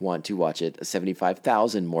I want to watch it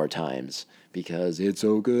 75,000 more times because it's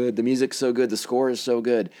so good. The music's so good. The score is so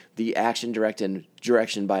good. The action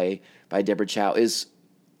direction by Deborah Chow is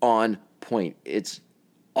on point. It's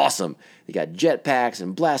awesome. They got jetpacks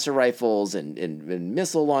and blaster rifles and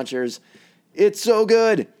missile launchers. It's so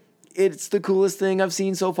good. It's the coolest thing I've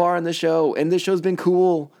seen so far in the show, and this show's been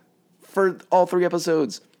cool for all 3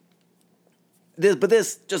 episodes. But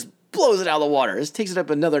this just blows it out of the water. This takes it up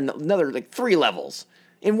another like 3 levels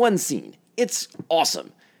in one scene. It's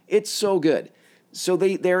awesome. It's so good. So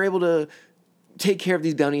they're able to take care of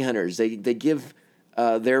these bounty hunters. They give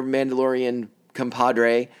their Mandalorian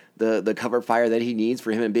compadre the cover fire that he needs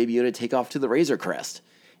for him and Baby Yoda to take off to the Razor Crest.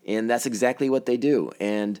 And that's exactly what they do.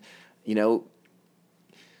 And,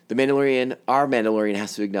 our Mandalorian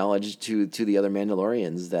has to acknowledge to the other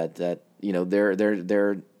Mandalorians that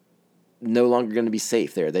they're no longer going to be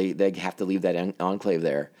safe there. They have to leave that enclave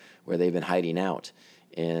there where they've been hiding out.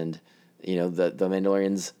 And, the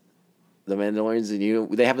Mandalorians,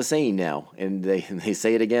 they have a saying now, and they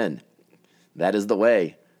say it again. That is the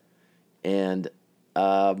way. And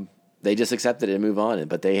they just accepted it and move on.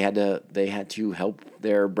 But they had to help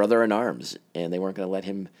their brother in arms, and they weren't going to let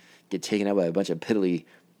him get taken out by a bunch of piddly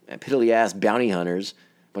ass bounty hunters,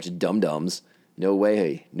 a bunch of dum-dums. No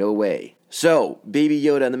way, no way. So Baby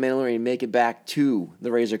Yoda and the Mandalorian make it back to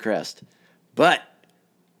the Razor Crest, but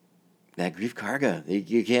that Greef Karga,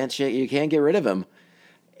 you can't get rid of him.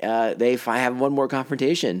 They have one more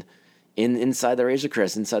confrontation inside the Razor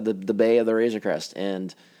Crest, inside the bay of the Razor Crest,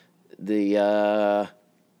 and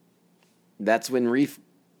that's when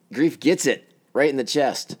Greef gets it right in the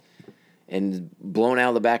chest and blown out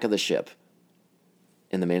of the back of the ship.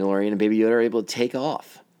 And the Mandalorian and Baby Yoda are able to take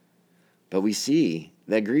off. But we see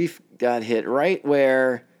that Greef got hit right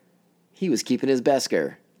where he was keeping his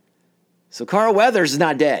Beskar. So Carl Weathers is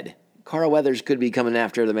not dead. Carl Weathers could be coming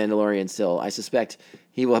after the Mandalorian still. I suspect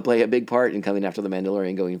he will play a big part in coming after the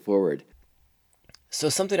Mandalorian going forward. So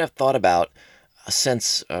something I've thought about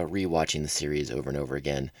since rewatching the series over and over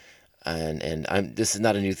again, and this is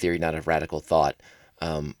not a new theory, not a radical thought,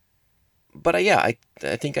 but I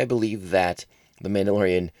think I believe that the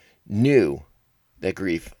Mandalorian knew that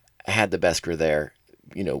Greef had the Beskar there.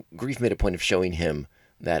 Greef made a point of showing him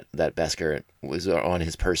that Beskar was on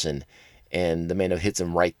his person, and the Mando hits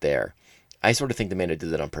him right there. I sort of think the Mando did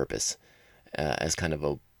that on purpose, as kind of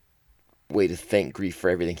a way to thank Greef for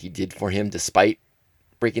everything he did for him despite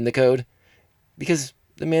breaking the code, because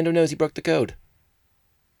the Mando knows he broke the code.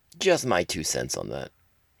 Just my 2 cents on that.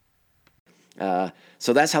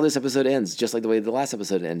 So that's how this episode ends, just like the way the last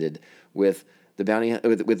episode ended, with the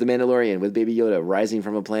with the Mandalorian, with Baby Yoda rising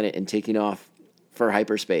from a planet and taking off for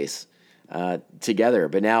hyperspace together,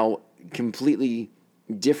 but now completely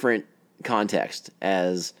different context,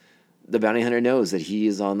 as the bounty hunter knows that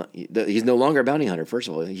he's no longer a bounty hunter. First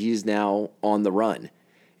of all, he's now on the run,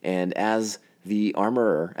 and as the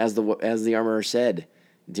armorer said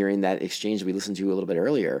during that exchange that we listened to a little bit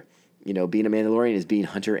earlier, being a Mandalorian is being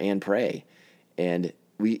hunter and prey, and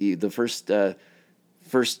the first 2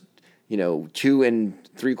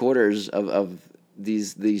 3/4 of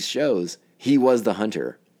these shows, he was the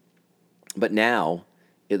hunter. But now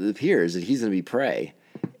it appears that he's going to be prey,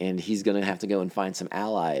 and he's going to have to go and find some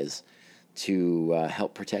allies to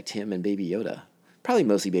help protect him and Baby Yoda. Probably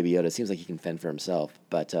mostly Baby Yoda. It seems like he can fend for himself,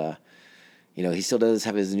 but he still does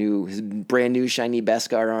have his brand new shiny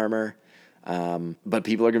Beskar armor. But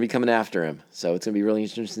people are going to be coming after him, so it's going to be really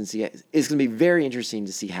interesting to see. It's going to be very interesting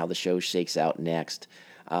to see how the show shakes out next.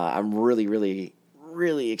 I'm really, really,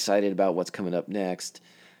 really excited about what's coming up next.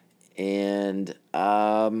 And,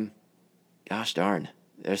 gosh darn,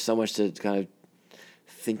 there's so much to kind of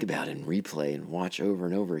think about and replay and watch over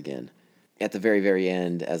and over again. At the very, very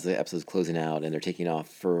end, as the episode's closing out and they're taking off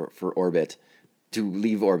for orbit, to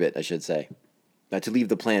leave orbit, I should say, to leave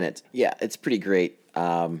the planet. Yeah, it's pretty great.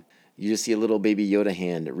 You just see a little Baby Yoda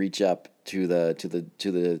hand reach up to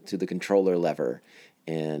the controller lever,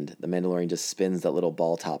 and the Mandalorian just spins that little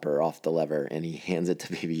ball topper off the lever, and he hands it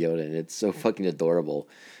to Baby Yoda, and it's so fucking adorable.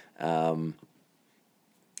 Melt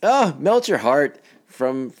your heart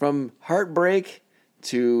from heartbreak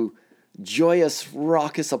to joyous,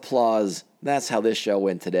 raucous applause. That's how this show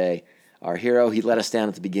went today. Our hero, he let us down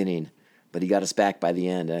at the beginning, but he got us back by the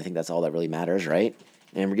end, and I think that's all that really matters, right?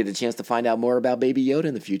 And we get a chance to find out more about Baby Yoda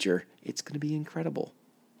in the future. It's going to be incredible.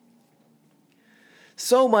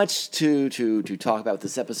 So much to talk about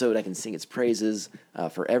this episode. I can sing its praises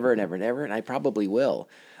forever and ever and ever, and I probably will.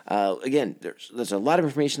 Again, there's a lot of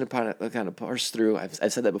information to kind of parse through.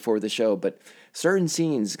 I've said that before with the show, but certain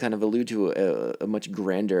scenes kind of allude to a much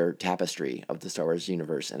grander tapestry of the Star Wars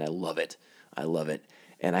universe, and I love it. I love it.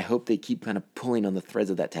 And I hope they keep kind of pulling on the threads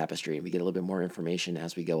of that tapestry, and we get a little bit more information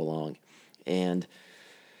as we go along. And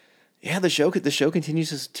yeah, the show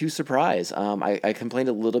continues to surprise. I complained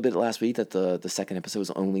a little bit last week that the second episode was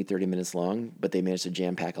only 30 minutes long, but they managed to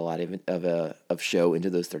jam pack a lot of show into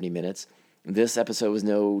those 30 minutes. This episode was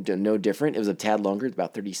no different. It was a tad longer,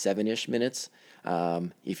 about 37-ish minutes,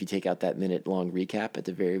 if you take out that minute-long recap at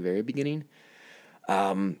the very, very beginning.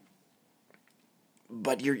 But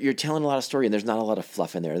you're telling a lot of story, and there's not a lot of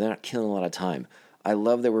fluff in there. They're not killing a lot of time. I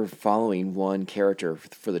love that we're following one character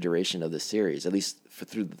for the duration of the series, at least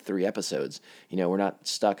through the 3 episodes. We're not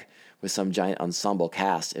stuck with some giant ensemble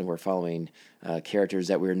cast, and we're following characters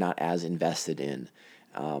that we're not as invested in.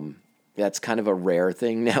 That's kind of a rare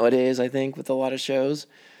thing nowadays, I think, with a lot of shows.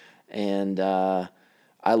 And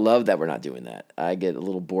I love that we're not doing that. I get a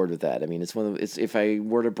little bored with that. I mean, it's if I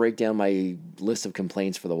were to break down my list of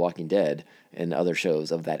complaints for The Walking Dead and other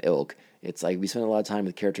shows of that ilk, it's like we spend a lot of time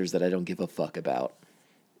with characters that I don't give a fuck about.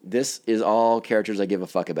 This is all characters I give a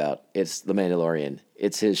fuck about. It's The Mandalorian.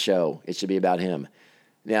 It's his show. It should be about him.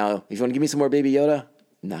 Now, if you want to give me some more Baby Yoda,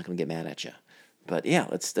 I'm not going to get mad at you. But yeah,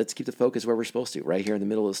 let's keep the focus where we're supposed to, right here in the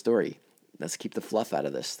middle of the story. Let's keep the fluff out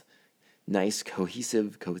of this. Nice,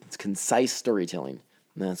 cohesive, concise storytelling.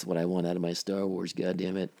 That's what I want out of my Star Wars,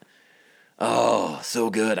 goddammit. Oh, so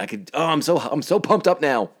good. I'm so pumped up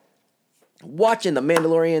now. Watching the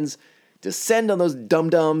Mandalorians descend on those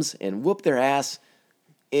dum-dums and whoop their ass.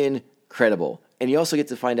 Incredible. And you also get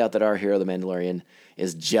to find out that our hero, the Mandalorian,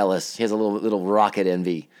 is jealous. He has a little rocket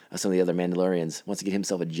envy of some of the other Mandalorians. Wants to get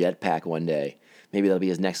himself a jetpack one day. Maybe that'll be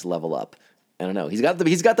his next level up. I don't know. He's got the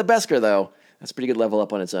Beskar, though. That's a pretty good level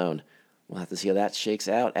up on its own. We'll have to see how that shakes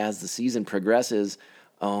out as the season progresses.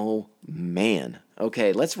 Oh, man.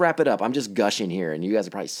 Okay, let's wrap it up. I'm just gushing here, and you guys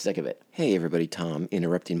are probably sick of it. Hey, everybody. Tom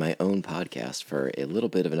interrupting my own podcast for a little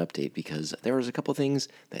bit of an update because there was a couple things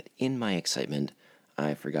that, in my excitement,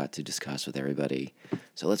 I forgot to discuss with everybody.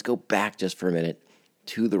 So let's go back just for a minute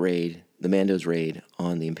to the raid, the Mando's raid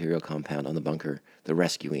on the Imperial compound, on the bunker, the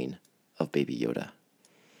rescuing of Baby Yoda.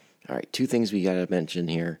 All right, 2 things we got to mention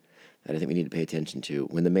here that I think we need to pay attention to.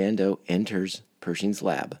 When the Mando enters Pershing's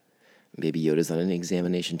lab, Baby Yoda's on an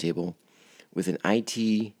examination table with an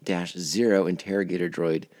IT-0 interrogator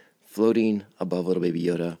droid floating above little Baby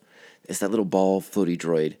Yoda. It's that little ball floaty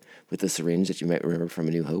droid with the syringe that you might remember from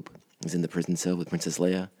A New Hope. He's in the prison cell with Princess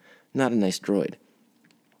Leia. Not a nice droid.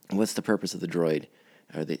 What's the purpose of the droid?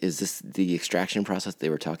 Is this the extraction process they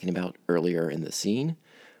were talking about earlier in the scene?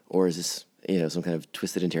 Or is this, some kind of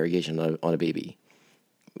twisted interrogation on a baby?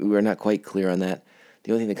 We're not quite clear on that.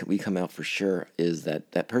 The only thing that we come out for sure is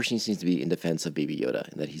that Pershing seems to be in defense of Baby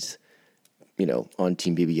Yoda, and that he's, on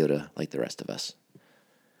Team Baby Yoda like the rest of us.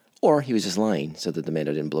 Or he was just lying so that the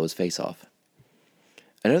Mando didn't blow his face off.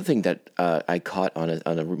 Another thing that I caught on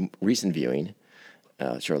a recent viewing,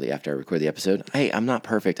 shortly after I recorded the episode, hey, I'm not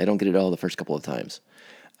perfect. I don't get it all the first couple of times.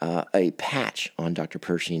 A patch on Dr.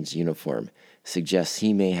 Pershing's uniform suggests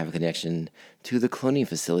he may have a connection to the cloning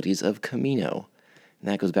facilities of Kamino. And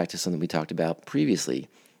that goes back to something we talked about previously.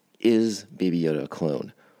 Is Baby Yoda a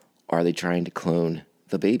clone? Are they trying to clone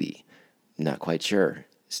the baby? Not quite sure.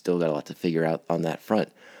 Still got a lot to figure out on that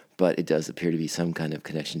front. But it does appear to be some kind of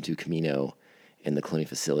connection to Kamino and the cloning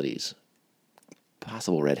facilities.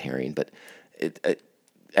 Possible red herring, but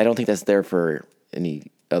I don't think that's there for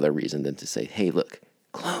any other reason than to say, hey, look,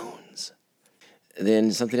 clones.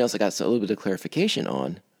 Then something else I got a little bit of clarification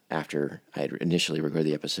on after I had initially recorded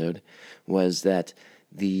the episode was that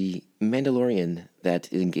the Mandalorian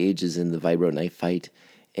that engages in the Vibro knife fight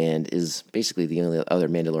and is basically the only other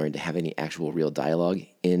Mandalorian to have any actual real dialogue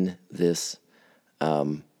in this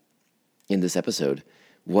episode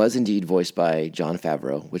was indeed voiced by Jon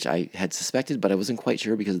Favreau, which I had suspected, but I wasn't quite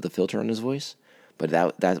sure because of the filter on his voice. But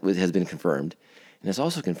that has been confirmed. And it's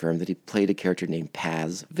also confirmed that he played a character named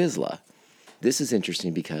Paz Vizsla. This is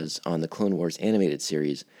interesting because on the Clone Wars animated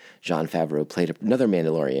series, Jon Favreau played another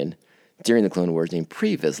Mandalorian during the Clone Wars named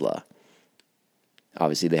Pre Vizsla.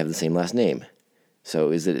 Obviously, they have the same last name.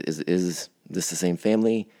 So is this the same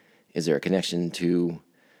family? Is there a connection to,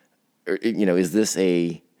 is this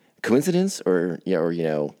a coincidence, or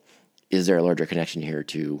is there a larger connection here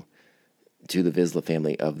to the Vizsla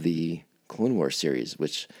family of the Clone Wars series,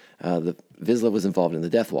 which the Vizsla was involved in the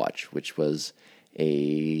Death Watch, which was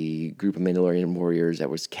a group of Mandalorian warriors that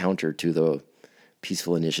was counter to the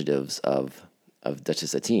peaceful initiatives of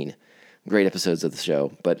Duchess Satine. Great episodes of the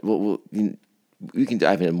show, but we can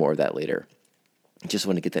dive into more of that later. Just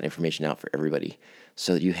want to get that information out for everybody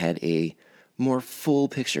so that you had a more full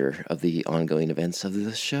picture of the ongoing events of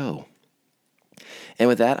the show. And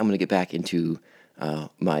with that, I'm going to get back into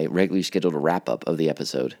my regularly scheduled wrap-up of the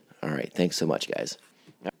episode. All right, thanks so much, guys.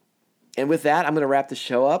 And with that, I'm going to wrap the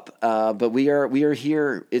show up. But we are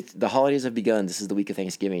here. The holidays have begun. This is the week of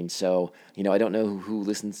Thanksgiving. So, I don't know who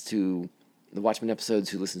listens to the Watchmen episodes,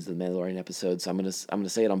 who listens to the Mandalorian episodes. So I'm gonna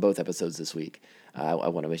say it on both episodes this week. I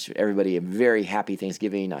want to wish everybody a very happy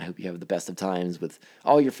Thanksgiving. I hope you have the best of times with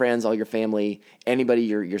all your friends, all your family, anybody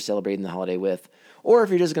you're celebrating the holiday with. Or if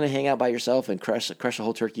you're just going to hang out by yourself and crush a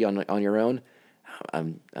whole turkey on your own,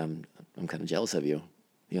 I'm kind of jealous of you.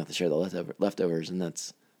 You have to share the leftovers, and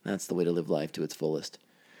that's the way to live life to its fullest.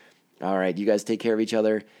 All right, you guys take care of each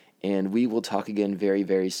other, and we will talk again very,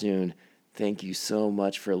 very soon. Thank you so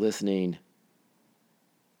much for listening.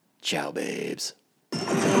 Ciao, babes.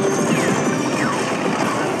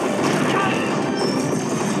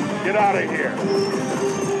 Get out of here.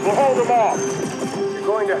 We'll hold them off. You're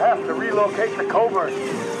going to have to relocate the covert.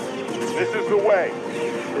 This is the way.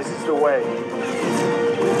 This is the way.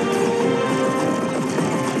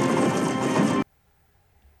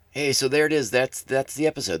 Hey, so there it is. That's the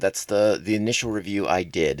episode. That's the initial review I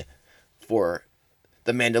did for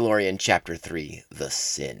The Mandalorian Chapter 3, The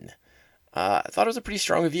Sin. I thought it was a pretty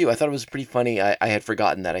strong review. I thought it was pretty funny. I had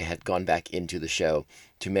forgotten that I had gone back into the show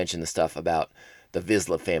to mention the stuff about the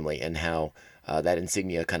Vizsla family and how that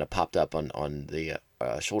insignia kind of popped up on the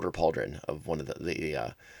shoulder pauldron of one of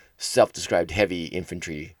the self-described heavy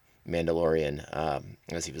infantry Mandalorian,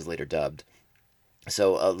 as he was later dubbed.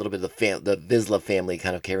 So a little bit of the Vizsla family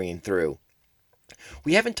kind of carrying through.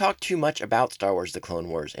 We haven't talked too much about Star Wars: The Clone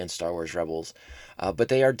Wars and Star Wars Rebels, but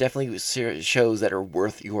they are definitely shows that are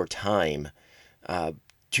worth your time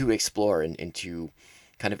to explore and to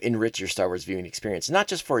kind of enrich your Star Wars viewing experience. Not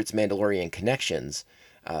just for its Mandalorian connections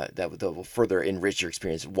that will further enrich your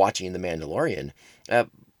experience watching The Mandalorian,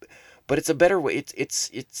 but it's a better way.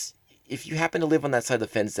 It's if you happen to live on that side of the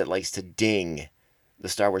fence that likes to ding the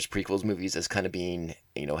Star Wars prequels movies as kind of being,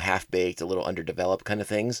 half-baked, a little underdeveloped kind of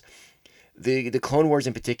things. The Clone Wars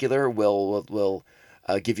in particular will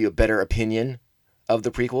give you a better opinion of the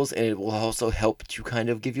prequels, and it will also help to kind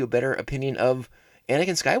of give you a better opinion of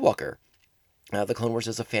Anakin Skywalker. The Clone Wars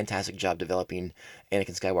does a fantastic job developing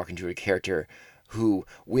Anakin Skywalker into a character who,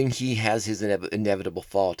 when he has his inevitable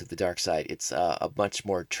fall to the dark side, it's a much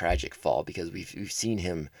more tragic fall because we've seen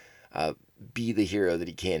him be the hero that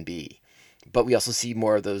he can be. But we also see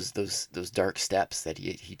more of those dark steps that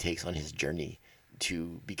he takes on his journey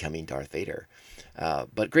to becoming Darth Vader.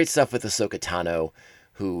 But great stuff with Ahsoka Tano,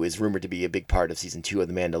 who is rumored to be a big part of Season 2 of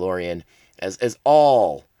The Mandalorian, as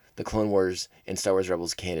all the Clone Wars and Star Wars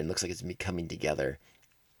Rebels canon looks like it's coming together.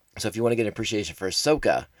 So if you want to get an appreciation for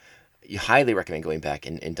Ahsoka, you highly recommend going back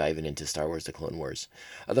and diving into Star Wars: The Clone Wars.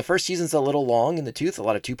 The first season's a little long in the tooth, a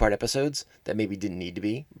lot of two-part episodes that maybe didn't need to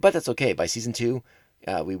be, but that's okay. By Season 2,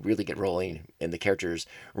 we really get rolling, and the characters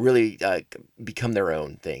really become their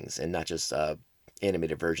own things, and not just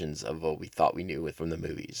animated versions of what we thought we knew from the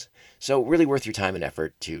movies. So really worth your time and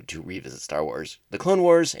effort to revisit Star Wars, The Clone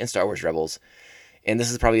Wars, and Star Wars Rebels. And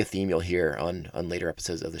this is probably a theme you'll hear on later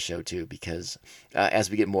episodes of the show too, because as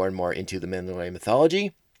we get more and more into the Mandalorian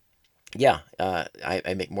mythology,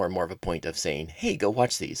 I make more and more of a point of saying, hey, go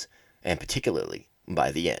watch these, and particularly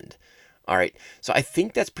by the end. All right, so I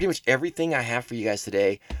think that's pretty much everything I have for you guys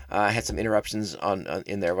today. I had some interruptions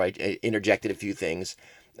in there where I interjected a few things.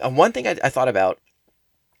 One thing I thought about,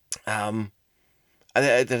 that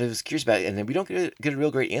I was curious about, and we don't get a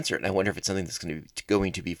real great answer, and I wonder if it's something that's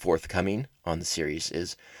going to be forthcoming on the series,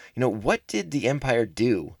 is, what did the Empire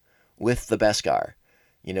do with the Beskar?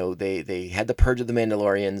 They had the purge of the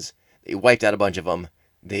Mandalorians, they wiped out a bunch of them,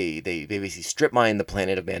 they basically strip mined the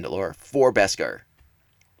planet of Mandalore for Beskar.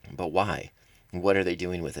 But why? What are they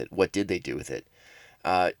doing with it? What did they do with it?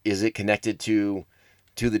 Is it connected to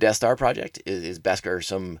the Death Star project? Is Beskar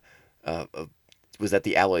some... was that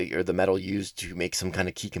the alloy or the metal used to make some kind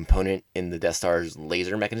of key component in the Death Star's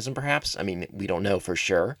laser mechanism, perhaps? I mean, we don't know for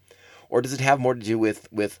sure. Or does it have more to do with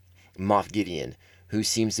Moff Gideon, who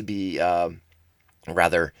seems to be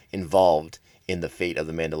rather involved in the fate of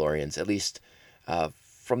the Mandalorians, at least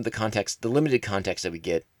from the limited context that we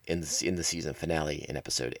get in the season finale in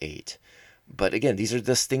Episode 8. But again, these are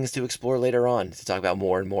just things to explore later on, to talk about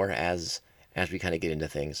more and more as we kind of get into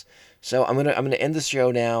things. So I'm gonna end the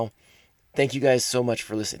show now. Thank you guys so much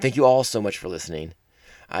for listening. Thank you all so much for listening.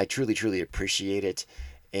 I truly, truly appreciate it.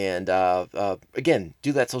 And again,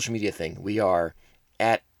 do that social media thing. We are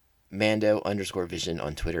at Mando_Vision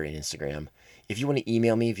on Twitter and Instagram. If you want to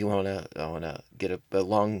email me, if you want to get a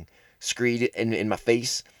long screed in my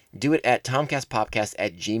face, do it at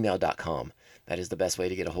tomcastpopcast@gmail.com. That is the best way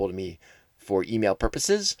to get a hold of me for email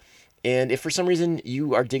purposes. And if for some reason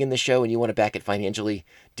you are digging the show and you want to back it financially,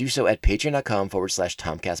 do so at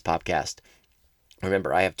patreon.com/TomcastPopcast.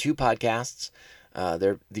 Remember, I have 2 podcasts.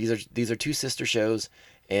 These are 2 sister shows,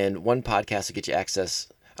 and one podcast to get you access.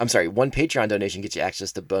 I'm sorry, one Patreon donation gets you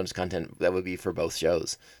access to bonus content that would be for both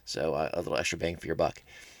shows. So a little extra bang for your buck.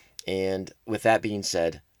 And with that being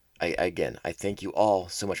said, I thank you all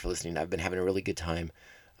so much for listening. I've been having a really good time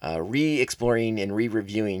re-exploring and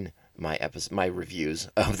re-reviewing my reviews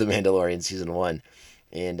of The Mandalorian Season 1.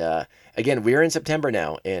 And again, we're in September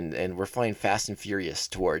now, and we're flying fast and furious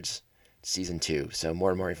towards Season 2. So more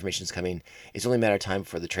and more information is coming. It's only a matter of time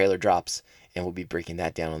before the trailer drops, and we'll be breaking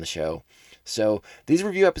that down on the show. So these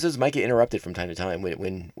review episodes might get interrupted from time to time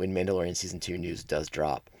when Mandalorian Season 2 news does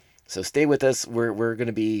drop. So stay with us. We're going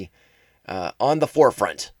to be on the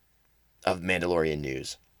forefront of Mandalorian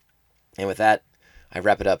news. And with that, I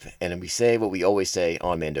wrap it up, and we say what we always say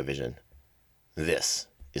on MandoVision. This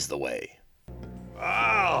is the way.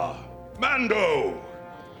 Ah, Mando!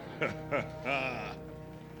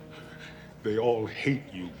 They all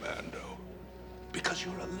hate you, Mando, because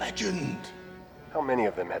you're a legend. How many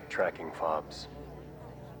of them had tracking fobs?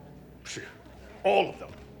 Phew. All of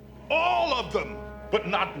them. All of them! But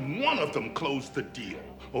not one of them closed the deal.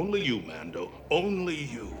 Only you, Mando. Only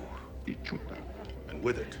you. And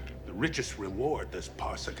with it, the richest reward this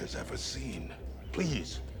parsec has ever seen.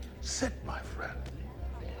 Please, sit, my friend.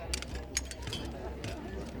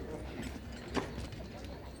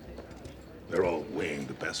 They're all weighing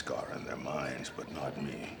the Beskar in their minds, but not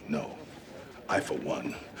me. No. I, for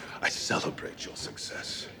one, I celebrate your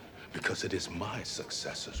success, because it is my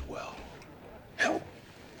success as well. Hell,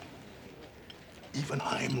 even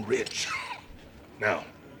I'm rich. Now,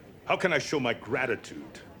 how can I show my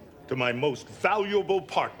gratitude to my most valuable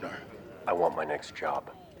partner? I want my next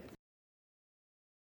job.